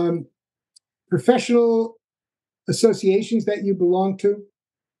 Professional associations that you belong to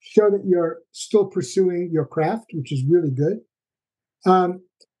show that you're still pursuing your craft, which is really good.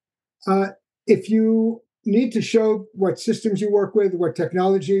 If you need to show what systems you work with, what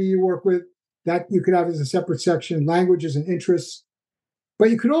technology you work with, that you could have as a separate section, languages and interests. But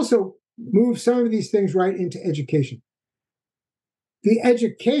you could also move some of these things right into education. The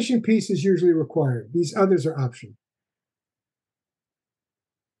education piece is usually required. These others are optional.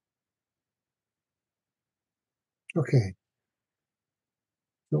 Okay.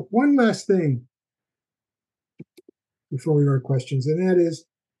 So one last thing before we go to questions, and that is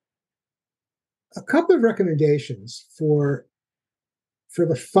a couple of recommendations for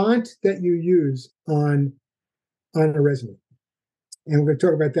the font that you use on a resume. And we're going to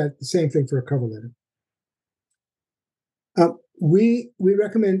talk about that, the same thing for a cover letter. We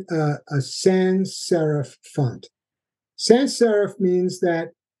recommend a sans serif font. Sans serif means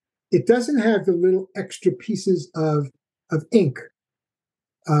that it doesn't have the little extra pieces of ink.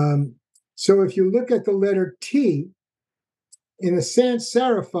 So if you look at the letter T in a sans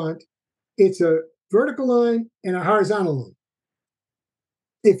serif font, it's a vertical line and a horizontal line.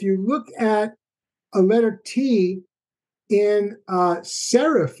 If you look at a letter T in a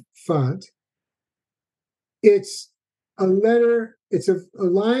serif font, it's a letter, it's a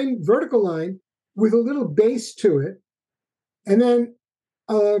line, vertical line with a little base to it, and then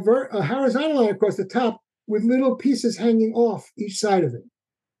a horizontal line across the top with little pieces hanging off each side of it.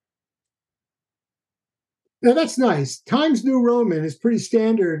 Now that's nice. Times New Roman is pretty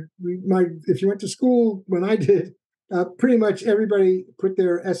standard. If you went to school when I did, pretty much everybody put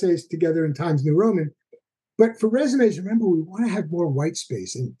their essays together in Times New Roman. But for resumes, remember, we want to have more white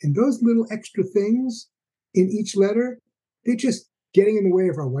space. And those little extra things in each letter, they're just getting in the way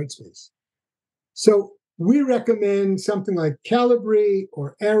of our white space. So we recommend something like Calibri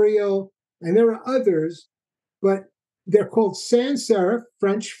or Arial, and there are others, but they're called sans serif,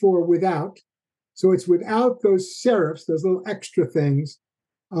 French for without. So it's without those serifs, those little extra things.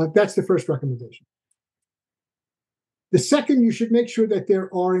 That's the first recommendation. The second, you should make sure that there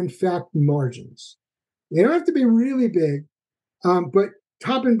are, in fact, margins. They don't have to be really big, but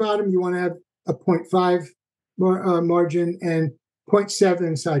top and bottom, you want to have a 0.5 margin and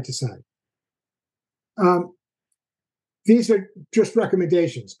 0.7 side to side. These are just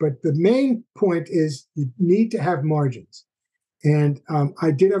recommendations, but the main point is you need to have margins. And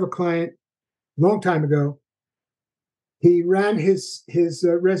I did have a client a long time ago. He ran his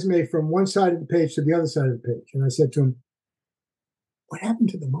resume from one side of the page to the other side of the page. And I said to him, what happened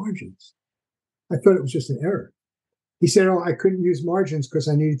to the margins? I thought it was just an error. He said, oh, I couldn't use margins because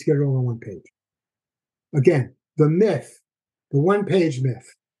I needed to get it all on one page. Again, the myth, the one-page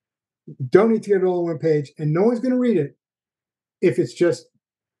myth. Don't need to get it all on one page, and no one's going to read it if it's just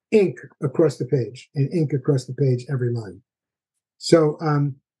ink across the page and ink across the page every line. So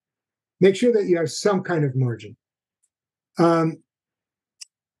make sure that you have some kind of margin.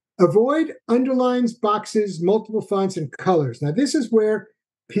 Avoid underlines, boxes, multiple fonts, and colors. Now, this is where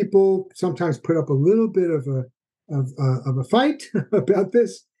people sometimes put up a little bit of a fight about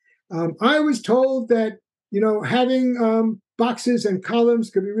this. I was told that having boxes and columns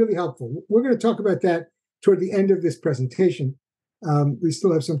could be really helpful. We're going to talk about that toward the end of this presentation. We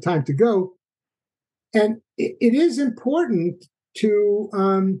still have some time to go, and it is important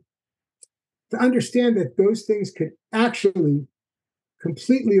to understand that those things could actually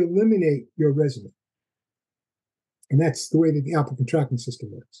completely eliminate your resume. And that's the way that the applicant tracking system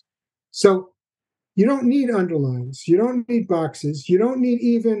works. So you don't need underlines. You don't need boxes. You don't need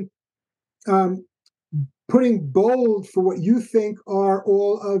even putting bold for what you think are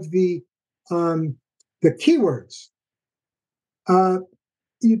all of the keywords.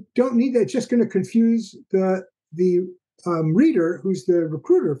 You don't need that. It's just going to confuse the reader, who's the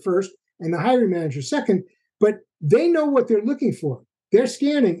recruiter first, and the hiring manager second. But they know what they're looking for. They're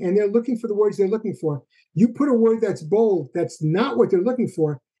scanning and they're looking for the words they're looking for. You put a word that's bold, that's not what they're looking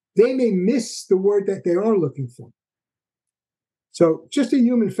for, they may miss the word that they are looking for. So just a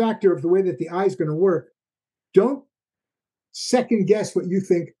human factor of the way that the eye is going to work. Don't second guess what you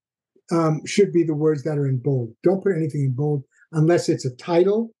think should be the words that are in bold. Don't put anything in bold unless it's a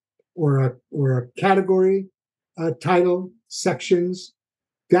title or a category title, sections.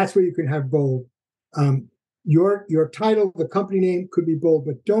 That's where you can have bold. Your title, the company name could be bold,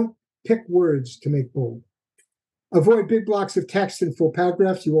 but don't pick words to make bold. Avoid big blocks of text and full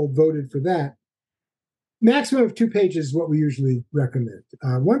paragraphs. You all voted for that. Maximum of 2 pages is what we usually recommend.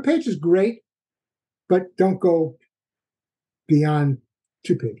 1 page is great, but don't go beyond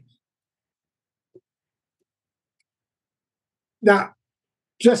 2 pages. Now,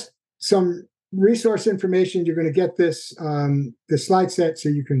 just some resource information. You're going to get this the slide set, so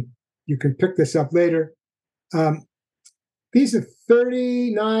you can pick this up later. These are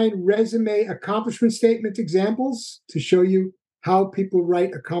 39 resume accomplishment statement examples to show you how people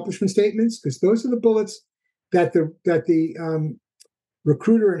write accomplishment statements, because those are the bullets that the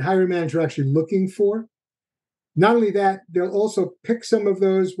recruiter and hiring manager are actually looking for. Not only that, they'll also pick some of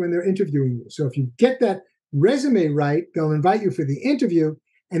those when they're interviewing you. So if you get that resume right, they'll invite you for the interview,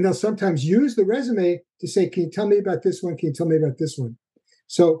 and they'll sometimes use the resume to say, can you tell me about this one? Can you tell me about this one?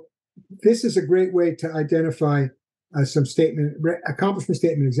 So this is a great way to identify some accomplishment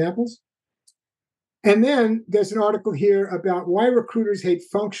statement examples. And then there's an article here about why recruiters hate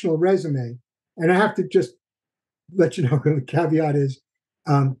functional resume. And I have to just let you know, the caveat is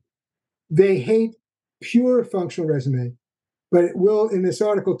they hate pure functional resume, but it will, in this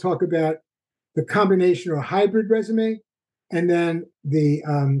article, talk about the combination or hybrid resume, and then the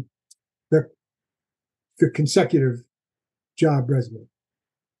consecutive job resume.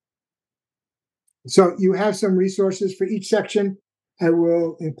 So you have some resources for each section. I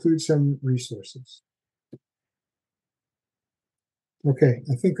will include some resources. Okay,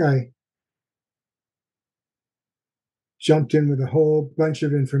 I think I jumped in with a whole bunch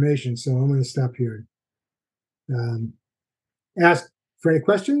of information, so I'm going to stop here. Ask for any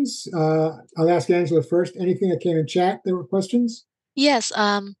questions. I'll ask Angela first. Anything that came in chat, there were questions? Yes,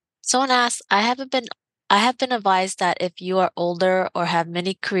 someone asked, I have been advised that if you are older or have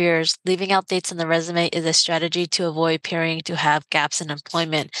many careers, leaving out dates in the resume is a strategy to avoid appearing to have gaps in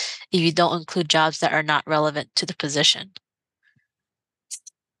employment if you don't include jobs that are not relevant to the position.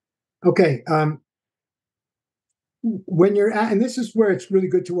 Okay. When you're at, and this is where it's really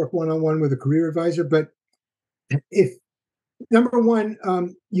good to work one-on-one with a career advisor, but if, number one,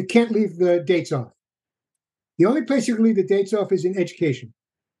 you can't leave the dates off. The only place you can leave the dates off is in education.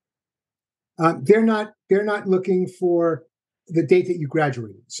 They're not looking for the date that you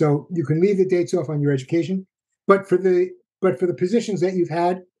graduated, so you can leave the dates off on your education. But for the positions that you've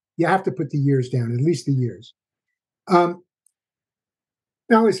had, you have to put the years down, at least the years.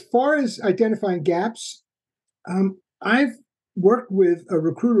 Now, as far as identifying gaps, I've worked with a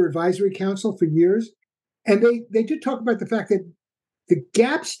recruiter advisory council for years, and they did talk about the fact that the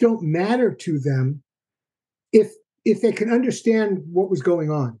gaps don't matter to them if they can understand what was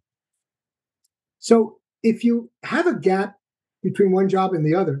going on. So if you have a gap between one job and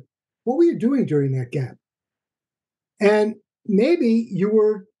the other, what were you doing during that gap? And maybe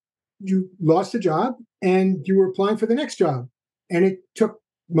you lost a job and you were applying for the next job, and it took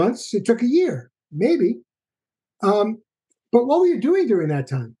months, it took a year, maybe. But what were you doing during that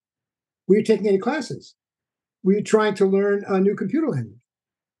time? Were you taking any classes? were you trying to learn a new computer language?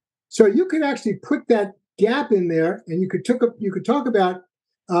 So you could actually put that gap in there, and you could talk about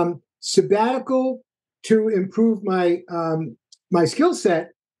sabbatical to improve my skill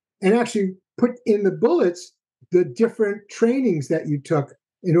set, and actually put in the bullets the different trainings that you took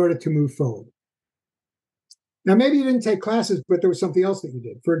in order to move forward. Now, maybe you didn't take classes, but there was something else that you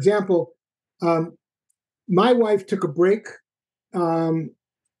did. For example, my wife took a break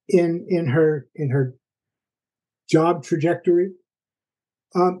in her job trajectory,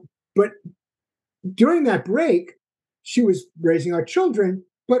 but during that break, she was raising our children,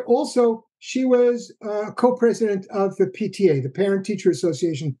 but also she was co-president of the PTA, the Parent Teacher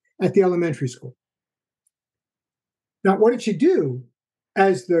Association at the elementary school. Now, what did she do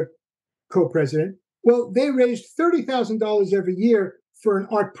as the co-president? Well, they raised $30,000 every year for an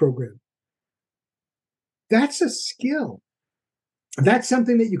art program. That's a skill. That's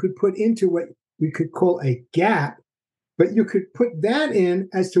something that you could put into what we could call a gap, but you could put that in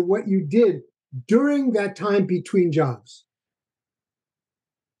as to what you did during that time between jobs.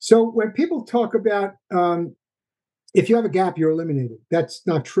 So when people talk about if you have a gap, you're eliminated, that's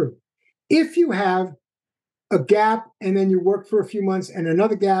not true. If you have a gap and then you work for a few months and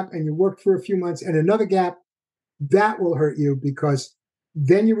another gap and you work for a few months and another gap, that will hurt you, because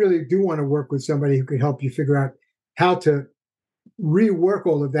then you really do want to work with somebody who can help you figure out how to rework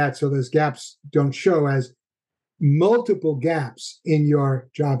all of that so those gaps don't show as multiple gaps in your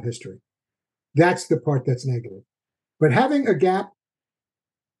job history. That's the part that's negative. But having a gap,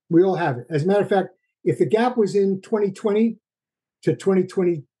 we all have it. As a matter of fact, if the gap was in 2020 to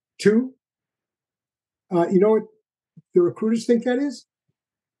 2022, you know what the recruiters think that is?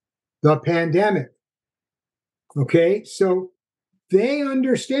 The pandemic. Okay, so they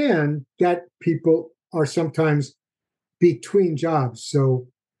understand that people are sometimes between jobs. So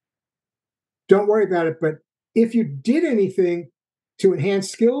don't worry about it. But if you did anything to enhance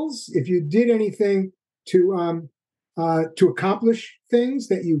skills, if you did anything to accomplish things,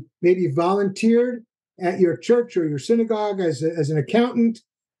 that you maybe volunteered at your church or your synagogue as an accountant,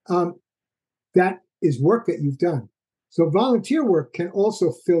 that is work that you've done. So volunteer work can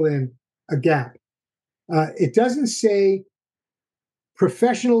also fill in a gap. It doesn't say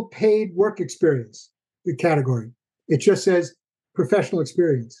professional paid work experience, the category. It just says professional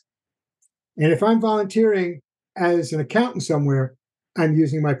experience. And if I'm volunteering as an accountant somewhere, I'm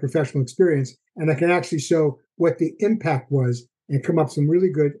using my professional experience, and I can actually show what the impact was and come up with some really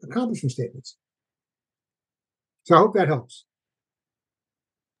good accomplishment statements. So I hope that helps.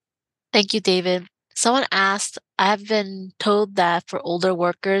 Thank you, David. Someone asked, I have been told that for older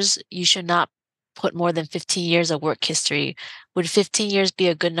workers, you should not put more than 15 years of work history. Would 15 years be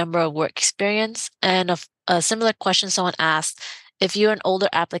a good number of work experience? And a similar question someone asked, if you're an older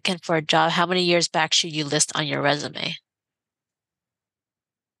applicant for a job, how many years back should you list on your resume?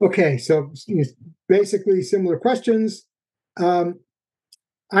 Okay, so basically similar questions. I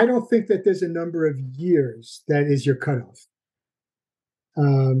don't think that there's a number of years that is your cutoff.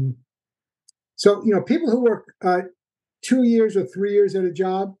 So, people who work 2 years or 3 years at a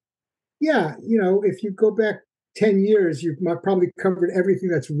job, yeah, if you go back 10 years, you've probably covered everything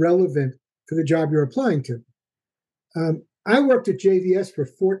that's relevant for the job you're applying to. I worked at JVS for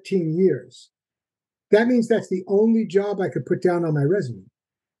 14 years. That means that's the only job I could put down on my resume.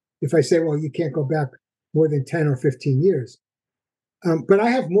 If I say, well, you can't go back more than 10 or 15 years. But I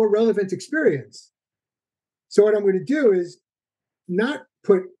have more relevant experience. So what I'm going to do is not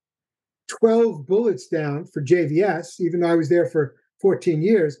put 12 bullets down for JVS, even though I was there for 14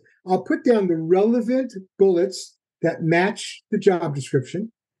 years. I'll put down the relevant bullets that match the job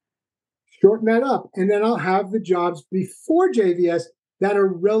description, shorten that up, and then I'll have the jobs before JVS that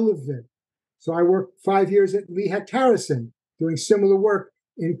are relevant. So I worked 5 years at Lehigh Harrison doing similar work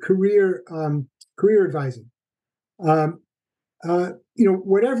in career advising.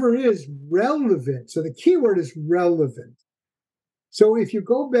 Whatever is relevant. So the key word is relevant. So if you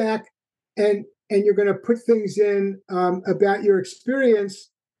go back and you're going to put things in about your experience,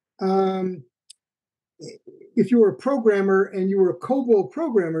 if you were a programmer and you were a COBOL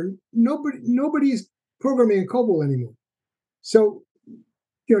programmer, nobody's programming in COBOL anymore. So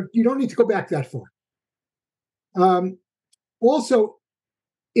you don't need to go back that far. Also,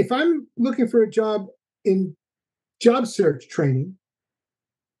 if I'm looking for a job in job search training,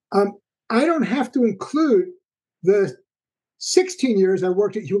 I don't have to include the 16 years I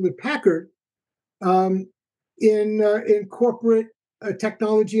worked at Hewlett Packard in corporate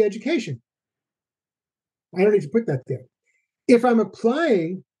technology education. I don't need to put that there. If I'm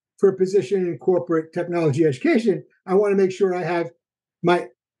applying for a position in corporate technology education, I want to make sure I have my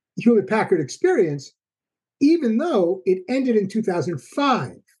Hewlett Packard experience even though it ended in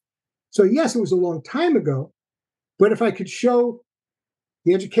 2005. So, yes, it was a long time ago, but if I could show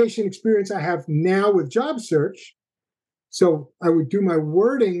the education experience I have now with job search, so I would do my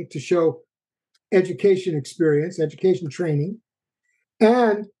wording to show education experience, education training,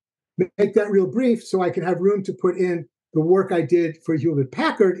 and make that real brief so I can have room to put in the work I did for Hewlett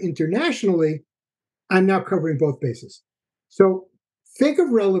Packard internationally. I'm now covering both bases. So think of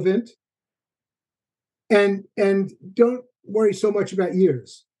relevant and don't worry so much about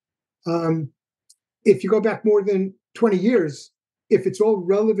years. If you go back more than 20 years, if it's all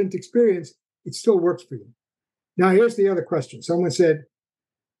relevant experience, it still works for you. Now, here's the other question. Someone said,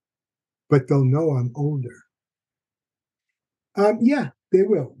 but they'll know I'm older. Yeah, they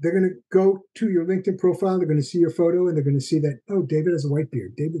will. They're going to go to your LinkedIn profile. They're going to see your photo and they're going to see that, oh, David has a white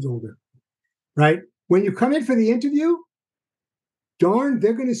beard. David's older, right? When you come in for the interview, darn,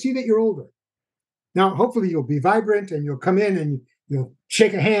 they're going to see that you're older. Now, hopefully you'll be vibrant and you'll come in and you'll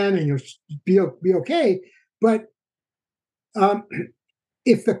shake a hand and you'll be okay. But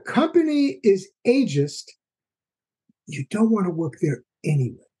if the company is ageist, you don't want to work there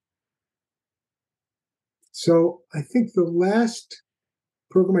anyway. So I think the last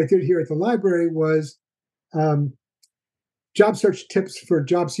program I did here at the library was job search tips for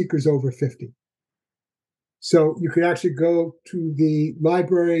job seekers over 50. So you could actually go to the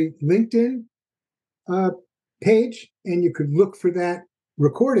library LinkedIn page and you could look for that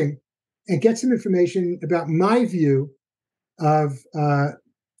recording and get some information about my view of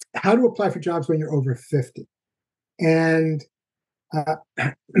how to apply for jobs when you're over 50. And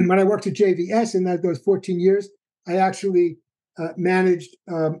when I worked at JVS in those 14 years, I actually managed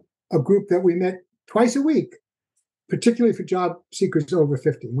a group that we met twice a week, particularly for job seekers over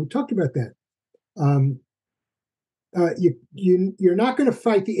 50. And we talked about that. You're not going to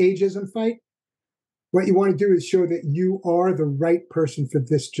fight the ageism fight. What you want to do is show that you are the right person for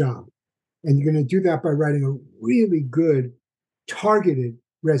this job. And you're going to do that by writing a really good, targeted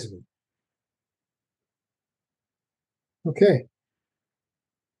resume. Okay.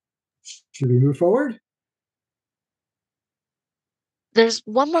 Should we move forward? There's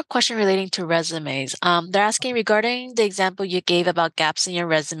one more question relating to resumes. They're asking regarding the example you gave about gaps in your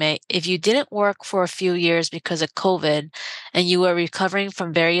resume. If you didn't work for a few years because of COVID and you were recovering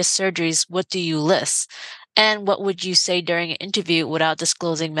from various surgeries, what do you list? And what would you say during an interview without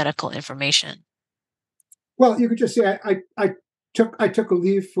disclosing medical information? Well, you could just say I took a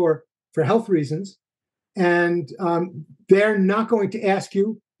leave for health reasons, and they're not going to ask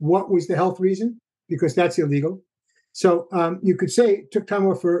you what was the health reason because that's illegal. So you could say took time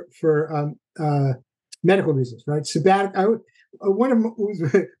off for medical reasons, right? Sabbatical.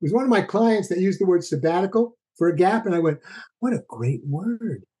 Was one of my clients that used the word sabbatical for a gap, and I went, "What a great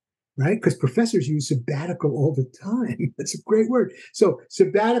word!" Right? Because professors use sabbatical all the time. That's a great word. So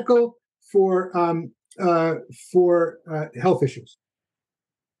sabbatical for health issues.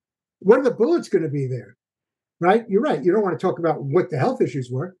 What are the bullets going to be there? Right? You're right. You don't want to talk about what the health issues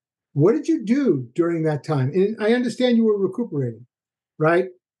were. What did you do during that time? And I understand you were recuperating, right?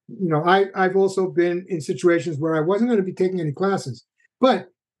 You know, I've also been in situations where I wasn't going to be taking any classes. But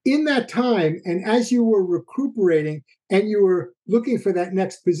in that time, and as you were recuperating and you were looking for that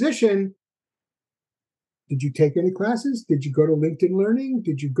next position, did you take any classes? Did you go to LinkedIn Learning?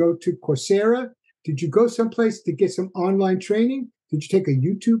 Did you go to Coursera? Did you go someplace to get some online training? Did you take a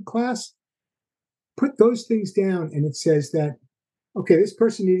YouTube class? Put those things down, and it says that, okay, this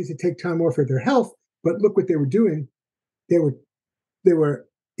person needed to take time off for their health, but look what they were doing. They were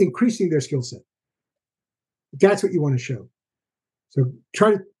increasing their skill set. That's what you want to show. So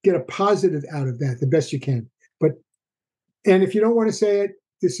try to get a positive out of that the best you can. And if you don't want to say it,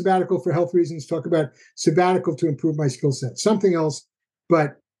 the sabbatical for health reasons, talk about sabbatical to improve my skill set, something else.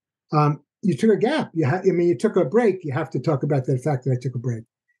 But you took a gap. You took a break. You have to talk about the fact that I took a break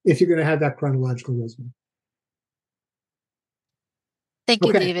if you're going to have that chronological resume. Thank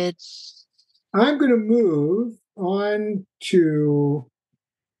you, David. I'm going to move on to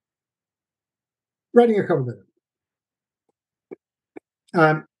writing a cover letter.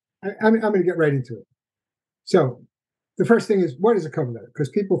 I'm going to get right into it. So the first thing is, what is a cover letter? Because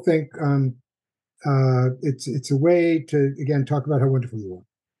people think it's a way to, again, talk about how wonderful you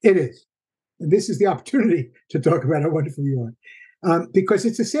are. It is. And this is the opportunity to talk about how wonderful you are. Because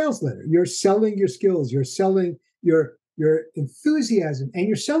it's a sales letter. You're selling your skills. You're selling your enthusiasm, and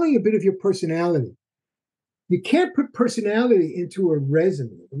you're selling a bit of your personality. You can't put personality into a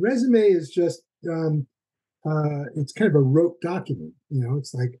resume. A resume is just, it's kind of a rote document. You know,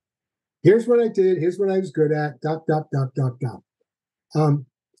 it's like, here's what I did, here's what I was good at, dot, dot, dot, dot, dot.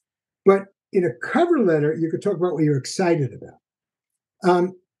 But in a cover letter, you could talk about what you're excited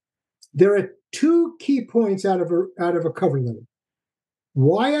about. There are two key points out of a cover letter: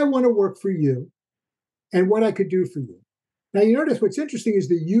 why I want to work for you, and what I could do for you. Now, you notice what's interesting is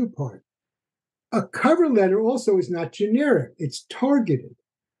the you part. A cover letter also is not generic; it's targeted.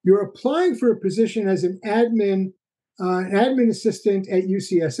 You're applying for a position as an admin assistant at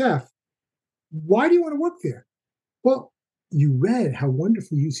UCSF. Why do you want to work there? Well, you read how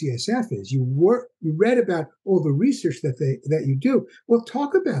wonderful UCSF is. You read about all the research that you do. Well,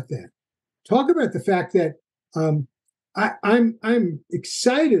 talk about that. Talk about the fact that I'm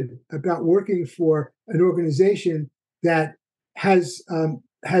excited about working for an organization that has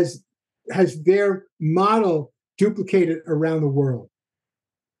their model duplicated around the world.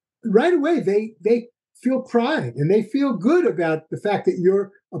 Right away, they feel pride and they feel good about the fact that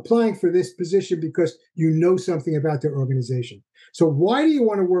you're applying for this position because you know something about their organization. So why do you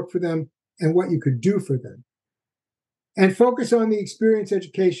want to work for them and what you could do for them? And focus on the experience,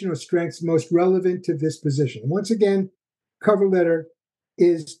 education, or strengths most relevant to this position. Once again, cover letter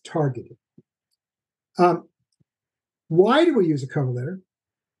is targeted. Why do we use a cover letter?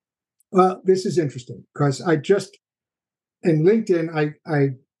 Well, this is interesting because in LinkedIn,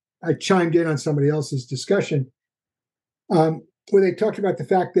 I chimed in on somebody else's discussion where they talked about the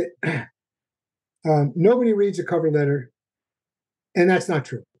fact that nobody reads a cover letter, and that's not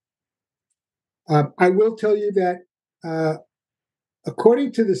true. I will tell you that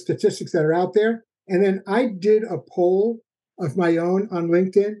according to the statistics that are out there, and then I did a poll of my own on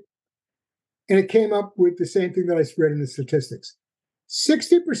LinkedIn, and it came up with the same thing that I read in the statistics.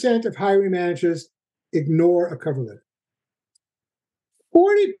 60% of hiring managers ignore a cover letter.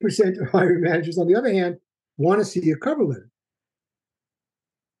 40% of hiring managers, on the other hand, want to see a cover letter.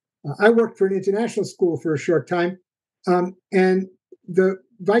 I worked for an international school for a short time, and the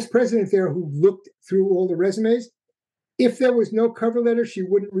vice president there who looked through all the resumes, if there was no cover letter, she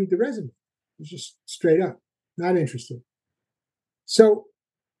wouldn't read the resume. It was just straight up, not interested. So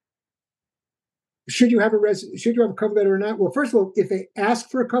should you have a cover letter or not? Well, first of all, if they ask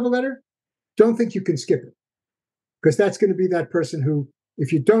for a cover letter, don't think you can skip it, because that's going to be that person who,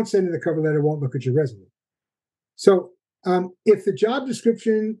 if you don't send in the cover letter, won't look at your resume. So if the job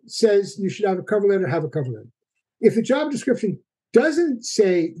description says you should have a cover letter, have a cover letter. If the job description doesn't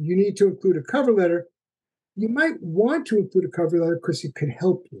say you need to include a cover letter, you might want to include a cover letter because it could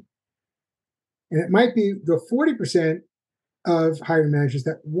help you. And it might be the 40% of hiring managers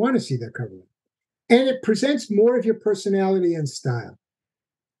that want to see that cover letter. And it presents more of your personality and style.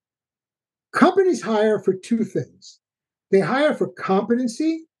 Companies hire for two things. They hire for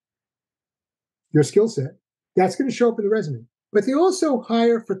competency, your skill set. That's going to show up in the resume. But they also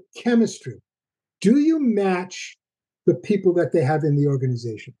hire for chemistry. Do you match the people that they have in the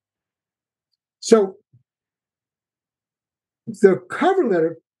organization? So the cover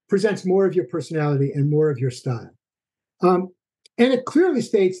letter presents more of your personality and more of your style. And it clearly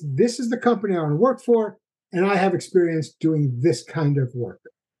states, this is the company I want to work for, and I have experience doing this kind of work.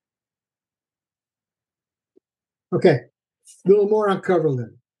 Okay, a little more on cover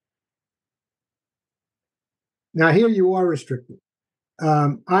letter. Now, here you are restricted.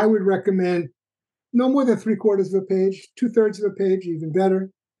 I would recommend no more than 3/4 of a page, 2/3 of a page, even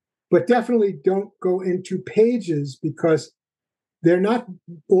better. But definitely don't go into pages because they're not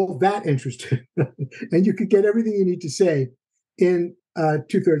all that interested. And you could get everything you need to say in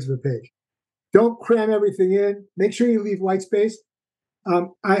 2/3 of a page. Don't cram everything in. Make sure you leave white space.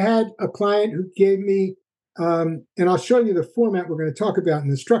 I had a client who gave me, and I'll show you the format we're going to talk about in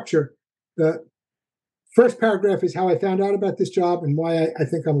the structure. The first paragraph is how I found out about this job and why I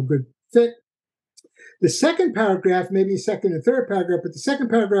think I'm a good fit. The second paragraph, maybe second and third paragraph, but the second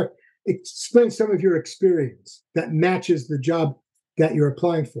paragraph explains some of your experience that matches the job that you're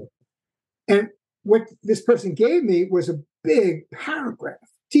applying for. And what this person gave me was a big paragraph,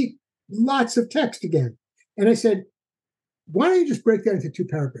 deep, lots of text again. And I said, why don't you just break that into 2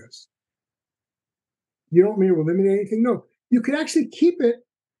 paragraphs? You don't mean to eliminate anything? No, you could actually keep it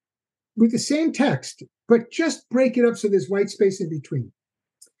with the same text, but just break it up so there's white space in between.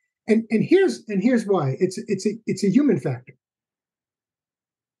 And here's why. It's a human factor.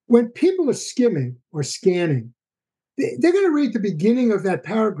 When people are skimming or scanning, they're going to read the beginning of that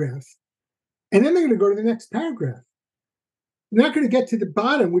paragraph, and then they're going to go to the next paragraph. They're not going to get to the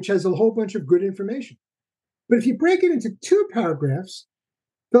bottom, which has a whole bunch of good information. But if you break it into 2 paragraphs,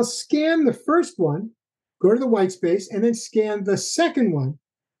 they'll scan the first one, go to the white space, and then scan the second one,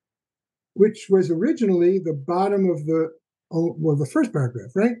 which was originally the bottom of the first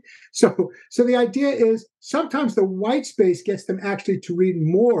paragraph, right? So the idea is sometimes the white space gets them actually to read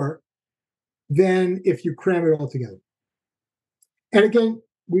more than if you cram it all together. And again,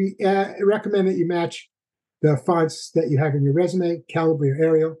 we recommend that you match the fonts that you have in your resume, Calibri or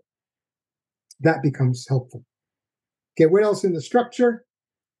Arial. That becomes helpful. Okay, what else in the structure?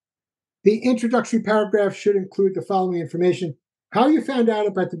 The introductory paragraph should include the following information: how you found out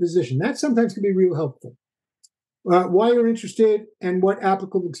about the position. That sometimes can be real helpful. Why you're interested and what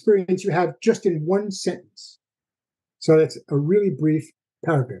applicable experience you have, just in one sentence. So that's a really brief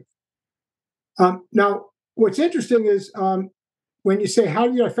paragraph. Now, what's interesting is when you say, how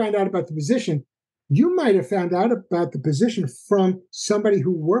did I find out about the position? You might have found out about the position from somebody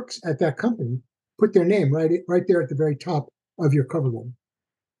who works at that company, put their name right there at the very top of your cover letter.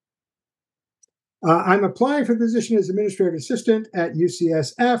 I'm applying for the position as administrative assistant at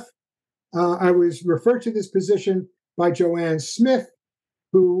UCSF. I was referred to this position by Joanne Smith,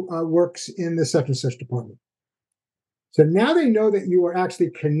 who works in the such and such department. So now they know that you are actually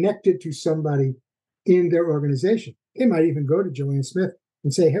connected to somebody in their organization. They might even go to Joanne Smith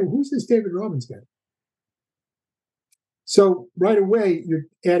and say, hey, who's this David Robbins guy? So right away, you're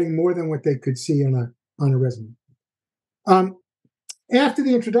adding more than what they could see on a resume. After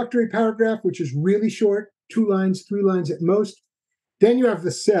the introductory paragraph, which is really short, 2 lines, 3 lines at most, then you have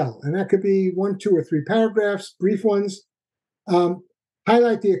the sell, and that could be 1, 2, or 3 paragraphs, brief ones.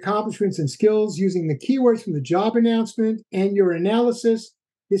 Highlight the accomplishments and skills using the keywords from the job announcement and your analysis.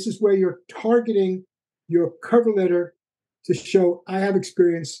 This is where you're targeting your cover letter to show I have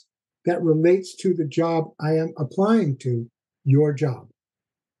experience that relates to the job I am applying to, your job.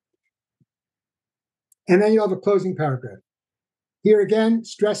 And then you have a closing paragraph. Here again,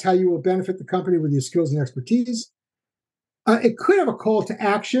 stress how you will benefit the company with your skills and expertise. It could have a call to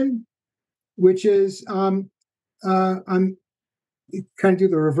action, which is I'm kind of do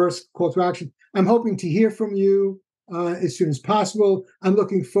the reverse call to action. I'm hoping to hear from you as soon as possible. I'm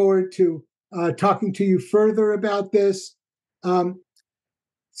looking forward to talking to you further about this.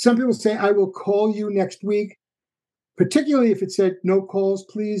 Some people say, I will call you next week, particularly if it said no calls.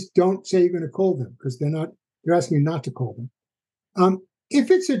 Please don't say you're going to call them, because they're asking you not to call them. If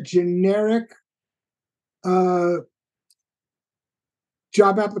it's a generic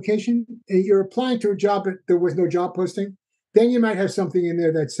job application, you're applying to a job but there was no job posting, then you might have something in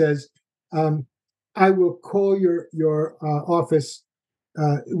there that says, I will call your office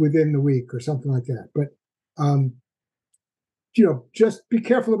within the week or something like that. But, just be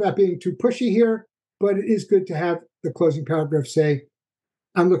careful about being too pushy here, but it is good to have the closing paragraph say,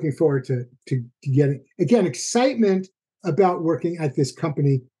 I'm looking forward to getting, again, excitement about working at this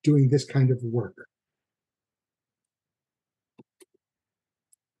company doing this kind of work.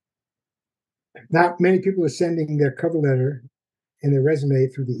 Now, many people are sending their cover letter and their resume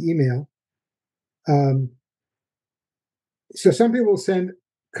through the email. So some people send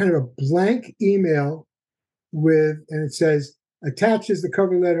kind of a blank email and it says, attaches the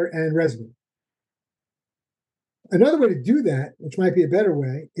cover letter and resume. Another way to do that, which might be a better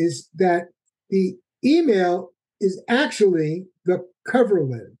way, is that the email is actually the cover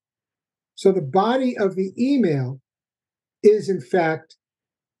letter. So the body of the email is, in fact,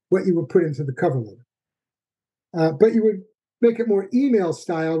 what you would put into the cover letter. But you would make it more email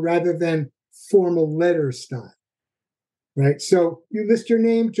style rather than formal letter style, right? So you list your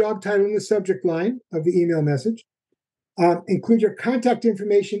name, job title, and the subject line of the email message. Include your contact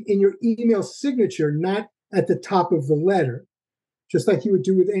information in your email signature, not at the top of the letter, just like you would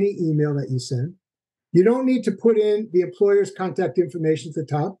do with any email that you send. You don't need to put in the employer's contact information at the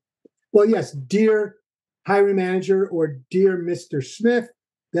top. Well, yes, dear hiring manager or dear Mr. Smith,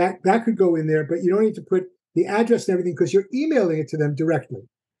 that could go in there, but you don't need to put the address and everything because you're emailing it to them directly.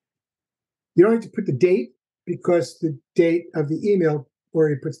 You don't need to put the date because the date of the email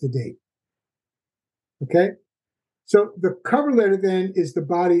already puts the date. Okay? So the cover letter then is the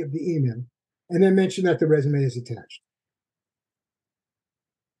body of the email, and then mention that the resume is attached.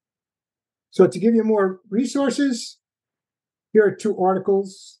 So to give you more resources, here are 2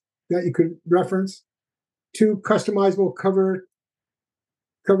 articles that you could reference, 2 customizable cover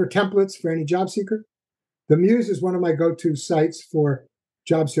templates for any job seeker. The Muse is one of my go-to sites for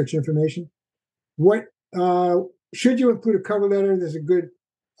job search information. What should you include a cover letter? There's a good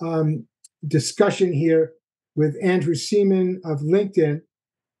discussion here with Andrew Seaman of LinkedIn.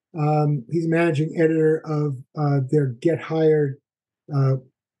 He's managing editor of their Get Hired.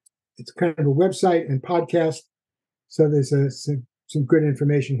 It's kind of a website and podcast. So there's some good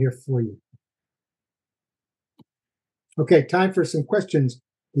information here for you. Okay, time for some questions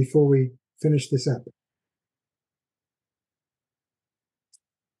before we finish this up.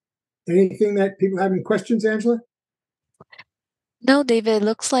 Anything that people have any questions, Angela? No, David,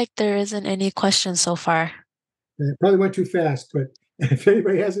 looks like there isn't any questions so far. It probably went too fast, but if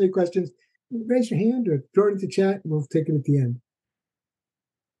anybody has any questions, raise your hand or throw it into chat and we'll take it at the end.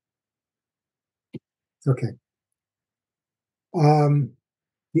 Okay.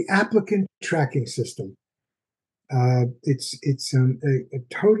 The applicant tracking system. It's a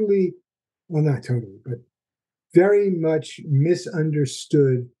totally, well, not totally, but very much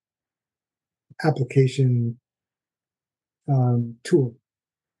misunderstood application tool.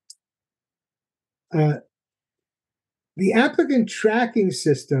 The applicant tracking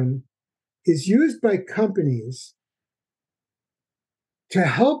system is used by companies to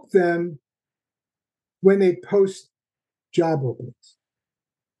help them when they post job openings.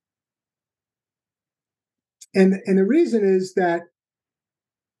 And the reason is that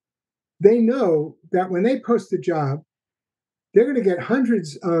they know that when they post a job, they're going to get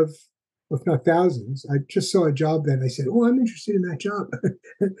hundreds of, if not thousands. I just saw a job that I said, oh, I'm interested in that job.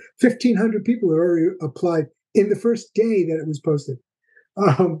 1,500 people had already applied in the first day that it was posted.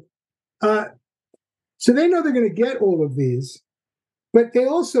 Um, so they know they're going to get all of these, but they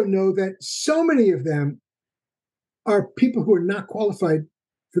also know that so many of them are people who are not qualified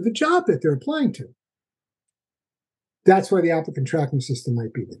for the job that they're applying to. That's why the applicant tracking system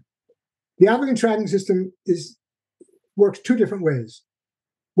might be there. The applicant tracking system works two different ways.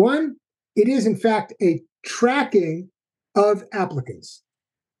 One, it is in fact a tracking of applicants.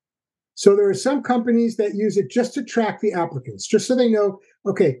 So there are some companies that use it just to track the applicants, just so they know,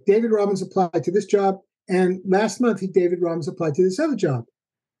 okay, David Robbins applied to this job, and last month David Robbins applied to this other job.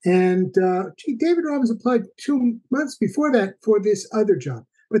 And David Robbins applied 2 months before that for this other job.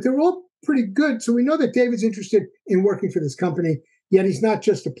 But they're all pretty good. So we know that David's interested in working for this company, yet he's not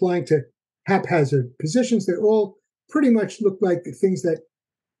just applying to haphazard positions. They all pretty much look like the things that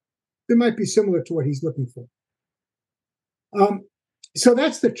they might be similar to what he's looking for. So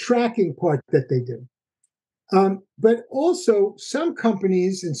that's the tracking part that they do. But also, some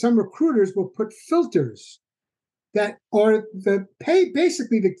companies and some recruiters will put filters that are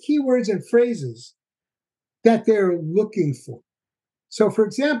basically the keywords and phrases that they're looking for. So, for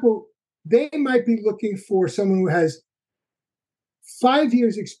example, they might be looking for someone who has 5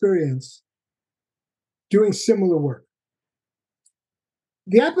 years experience doing similar work.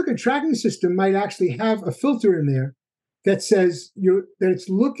 The applicant tracking system might actually have a filter in there that says that it's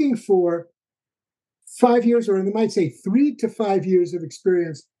looking for 5 years, or they might say 3 to 5 years of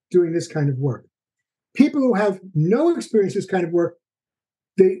experience doing this kind of work. People who have no experience this kind of work,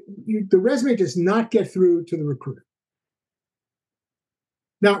 the resume does not get through to the recruiter.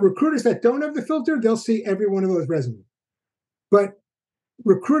 Now, recruiters that don't have the filter, they'll see every one of those resumes. But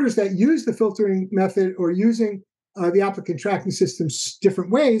recruiters that use the filtering method or using the applicant tracking systems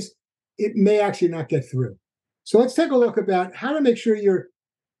different ways, it may actually not get through. So let's take a look about how to make sure your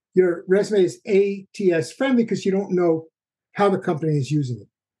resume is ATS friendly, because you don't know how the company is using it.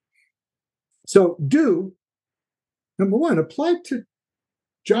 So number one, apply to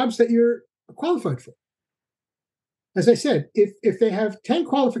jobs that you're qualified for. As I said, if they have 10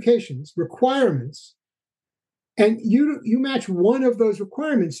 qualifications, requirements, and you match one of those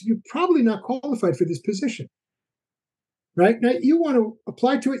requirements, you're probably not qualified for this position. Right? Now, you want to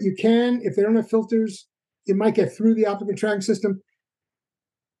apply to it, you can. If they don't have filters, it might get through the applicant tracking system.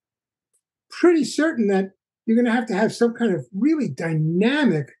 Pretty certain that you're going to have some kind of really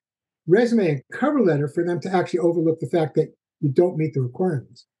dynamic resume and cover letter for them to actually overlook the fact that you don't meet the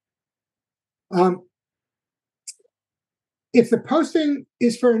requirements. If the posting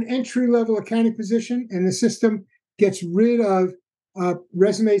is for an entry-level accounting position and the system gets rid of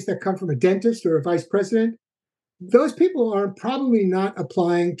resumes that come from a dentist or a vice president, those people are probably not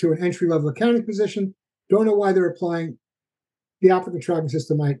applying to an entry-level accounting position, don't know why they're applying. The applicant tracking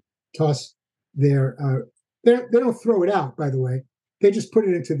system might toss their, they don't throw it out, by the way. They just put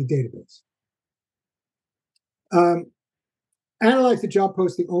it into the database. Analyze the job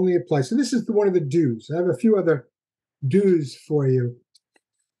posting, only apply. So this is one of the do's. I have a few other do's for you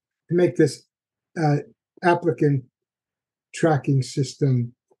to make this applicant tracking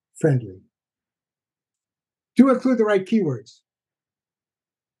system friendly. Do include the right keywords.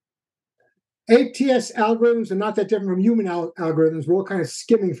 ATS algorithms are not that different from human algorithms. We're all kind of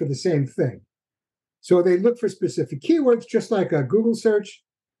skimming for the same thing. So they look for specific keywords, just like a Google search.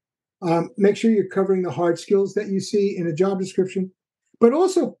 Make sure you're covering the hard skills that you see in a job description, but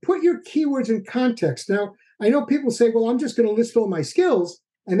also put your keywords in context. Now, I know people say, well, I'm just going to list all my skills,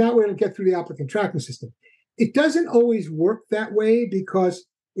 and that way it'll get through the applicant tracking system. It doesn't always work that way, because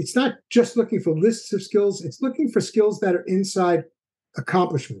it's not just looking for lists of skills. It's looking for skills that are inside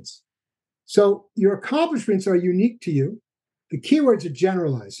accomplishments. So your accomplishments are unique to you. The keywords are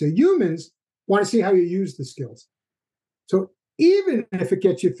generalized. So humans want to see how you use the skills. So even if it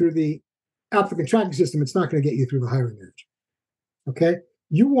gets you through the applicant tracking system, it's not going to get you through the hiring manager. Okay?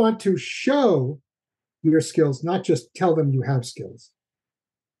 You want to show your skills, not just tell them you have skills.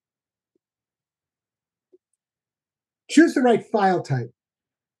 Choose the right file type.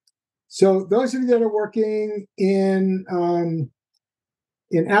 So those of you that are working in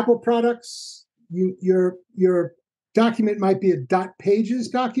Apple products, your document might be a .pages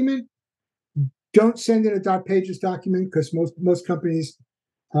document. Don't send in a .pages document because most companies,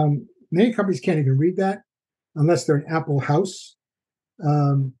 many companies can't even read that unless they're an Apple house.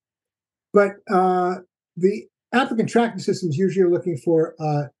 But the applicant tracking systems usually are looking for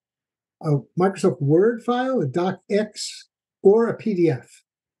a Microsoft Word file, a docx, or a PDF.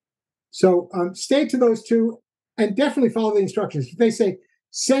 So stay to those two and definitely follow the instructions. If they say,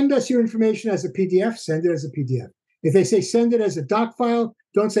 send us your information as a PDF, send it as a PDF. If they say, send it as a doc file,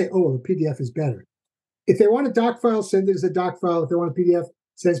 don't say, oh, the PDF is better. If they want a doc file, send it as a doc file. If they want a PDF,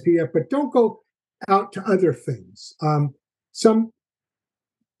 send it as PDF, but don't go out to other things. Some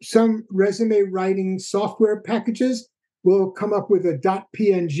resume writing software packages will come up with a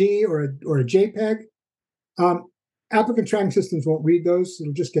 .png or a JPEG. Applicant tracking systems won't read those.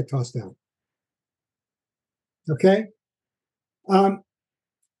 It'll just get tossed out. Okay?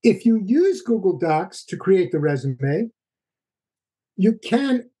 If you use Google Docs to create the resume, you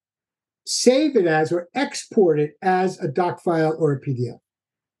can save it as or export it as a doc file or a PDF.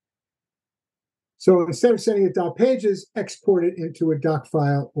 So instead of sending it .pages, export it into a doc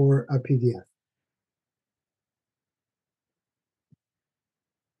file or a PDF.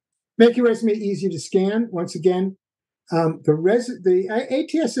 Make your resume easy to scan. Once again, the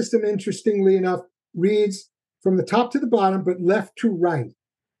ATS system, interestingly enough, reads from the top to the bottom, but left to right.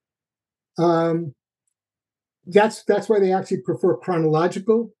 That's why they actually prefer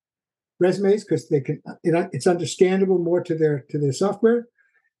chronological resumes, because it's understandable more to their software.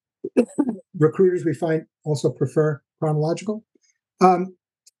 Recruiters, we find, also prefer chronological.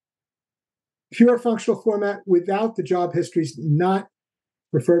 Pure functional format without the job history is not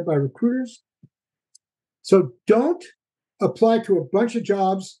preferred by recruiters. So don't apply to a bunch of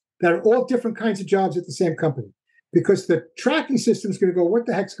jobs that are all different kinds of jobs at the same company, because the tracking system is going to go, what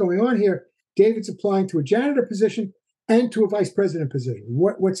the heck's going on here? David's applying to a janitor position and to a vice president position.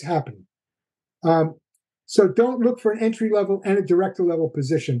 What's happening? So don't look for an entry level and a director level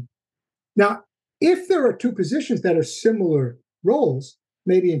position. Now, if there are two positions that are similar roles,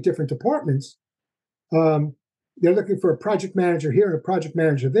 maybe in different departments, they're looking for a project manager here and a project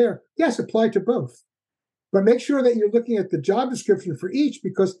manager there. Yes, apply to both. But make sure that you're looking at the job description for each,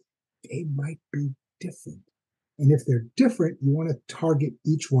 because they might be different. And if they're different, you want to target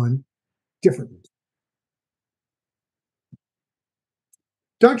each one differently.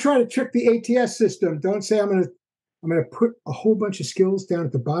 Don't try to trick the ATS system. Don't say, I'm going to put a whole bunch of skills down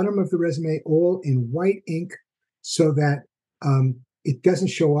at the bottom of the resume, all in white ink, so that it doesn't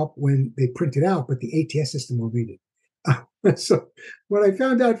show up when they print it out, but the ATS system will read it. So what I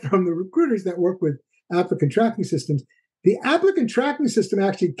found out from the recruiters that work with applicant tracking systems, the applicant tracking system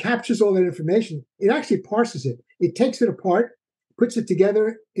actually captures all that information. It actually parses it. It takes it apart, puts it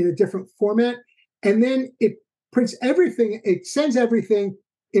together in a different format, and then it prints everything. It sends everything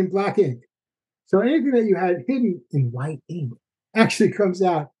in black ink. So anything that you had hidden in white ink actually comes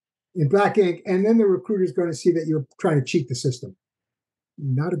out in black ink, and then the recruiter is going to see that you're trying to cheat the system.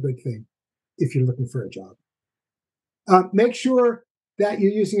 Not a good thing if you're looking for a job. Make sure that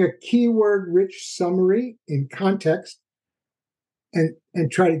you're using a keyword-rich summary in context, and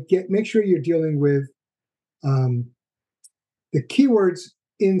try to make sure you're dealing with the keywords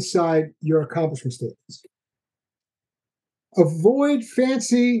inside your accomplishment statements. Avoid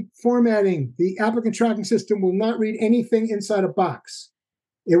fancy formatting. The applicant tracking system will not read anything inside a box.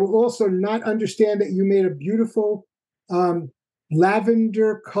 It will also not understand that you made a beautiful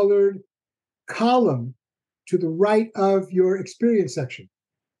lavender-colored column to the right of your experience section.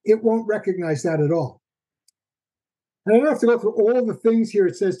 It won't recognize that at all. And I don't have to go through all the things here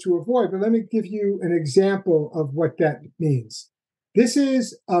it says to avoid, but let me give you an example of what that means. This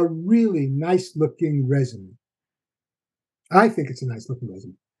is a really nice-looking resume. I think it's a nice-looking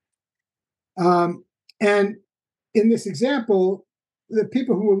resume. And in this example, the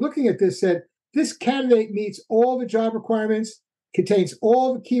people who were looking at this said, this candidate meets all the job requirements, contains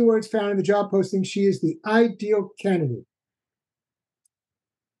all the keywords found in the job posting. She is the ideal candidate.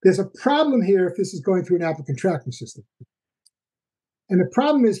 There's a problem here if this is going through an applicant tracking system. And the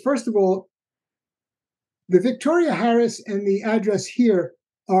problem is, first of all, the Victoria Harris and the address here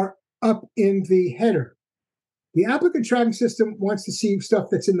are up in the header. The applicant tracking system wants to see stuff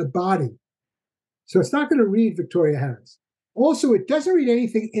that's in the body. So it's not going to read Victoria Harris. Also, it doesn't read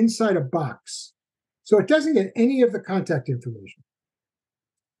anything inside a box. So it doesn't get any of the contact information.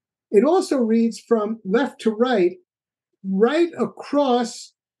 It also reads from left to right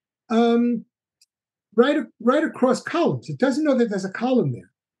across, right across columns. It doesn't know that there's a column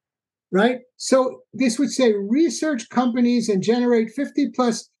there, right? So this would say research companies and generate 50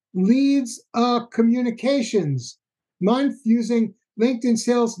 plus leads communications month using LinkedIn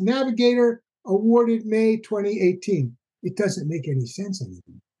Sales Navigator awarded May 2018. It doesn't make any sense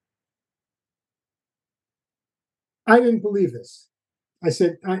anymore. I didn't believe this. I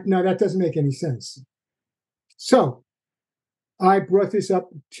said, no, that doesn't make any sense. So I brought this up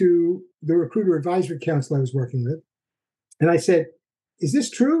to the recruiter advisory council I was working with. And I said, is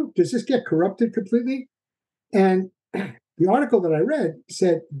this true? Does this get corrupted completely? And the article that I read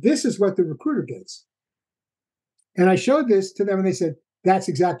said, this is what the recruiter gets. And I showed this to them and they said, that's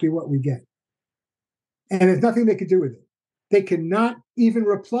exactly what we get. And there's nothing they could do with it. They cannot even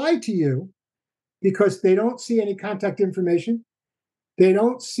reply to you because they don't see any contact information. They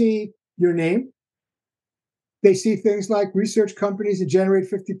don't see your name. They see things like research companies that generate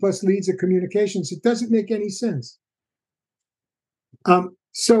 50 plus leads of communications. It doesn't make any sense.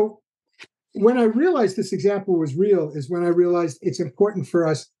 So when I realized this example was real is when I realized it's important for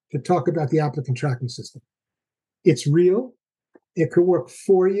us to talk about the applicant tracking system. It's real. It could work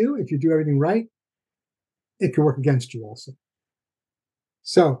for you if you do everything right. It could work against you also.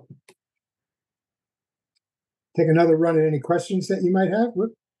 So take another run at any questions that you might have.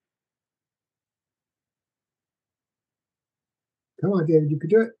 Whoop. Come on, David, you could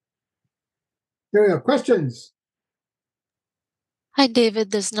do it. There we go. Questions? Hi,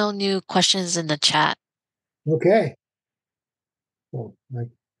 David. There's no new questions in the chat. Okay. Well,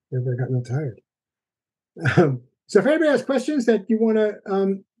 everybody got real tired. So if anybody has questions that you want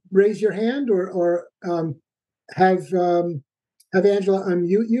to raise your hand or have Angela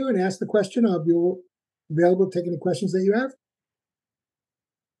unmute you and ask the question, I'll be available to take any questions that you have.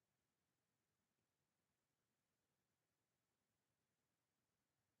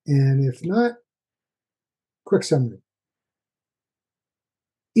 And if not, quick summary.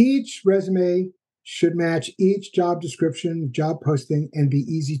 Each resume should match each job description, job posting, and be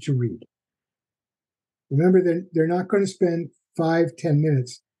easy to read. Remember, they're not going to spend 5-10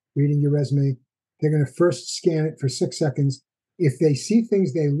 minutes reading your resume. They're going to first scan it for 6 seconds. If they see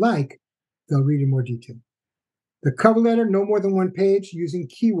things they like, they'll read in more detail. The cover letter, no more than 1 page, using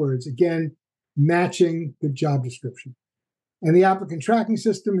keywords, again, matching the job description. And the applicant tracking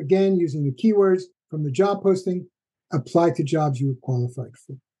system, again, using the keywords from the job posting, applied to jobs you were qualified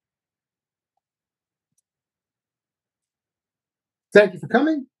for. Thank you for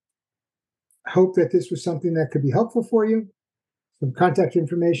coming. I hope that this was something that could be helpful for you. Some contact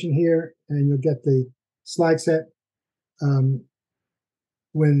information here, and you'll get the slide set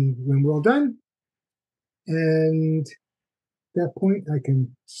when we're all done. And at that point, I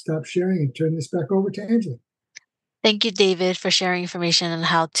can stop sharing and turn this back over to Angela. Thank you, David, for sharing information on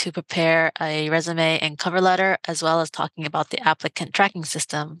how to prepare a resume and cover letter, as well as talking about the applicant tracking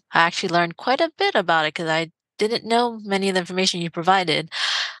system. I actually learned quite a bit about it because I didn't know many of the information you provided.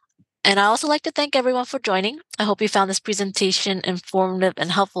 And I also like to thank everyone for joining. I hope you found this presentation informative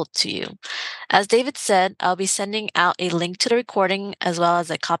and helpful to you. As David said, I'll be sending out a link to the recording as well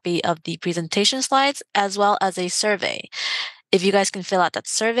as a copy of the presentation slides, as well as a survey. If you guys can fill out that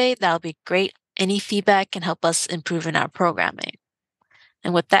survey, that'll be great. Any feedback can help us improve in our programming.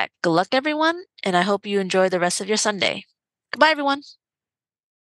 And with that, good luck, everyone, and I hope you enjoy the rest of your Sunday. Goodbye, everyone.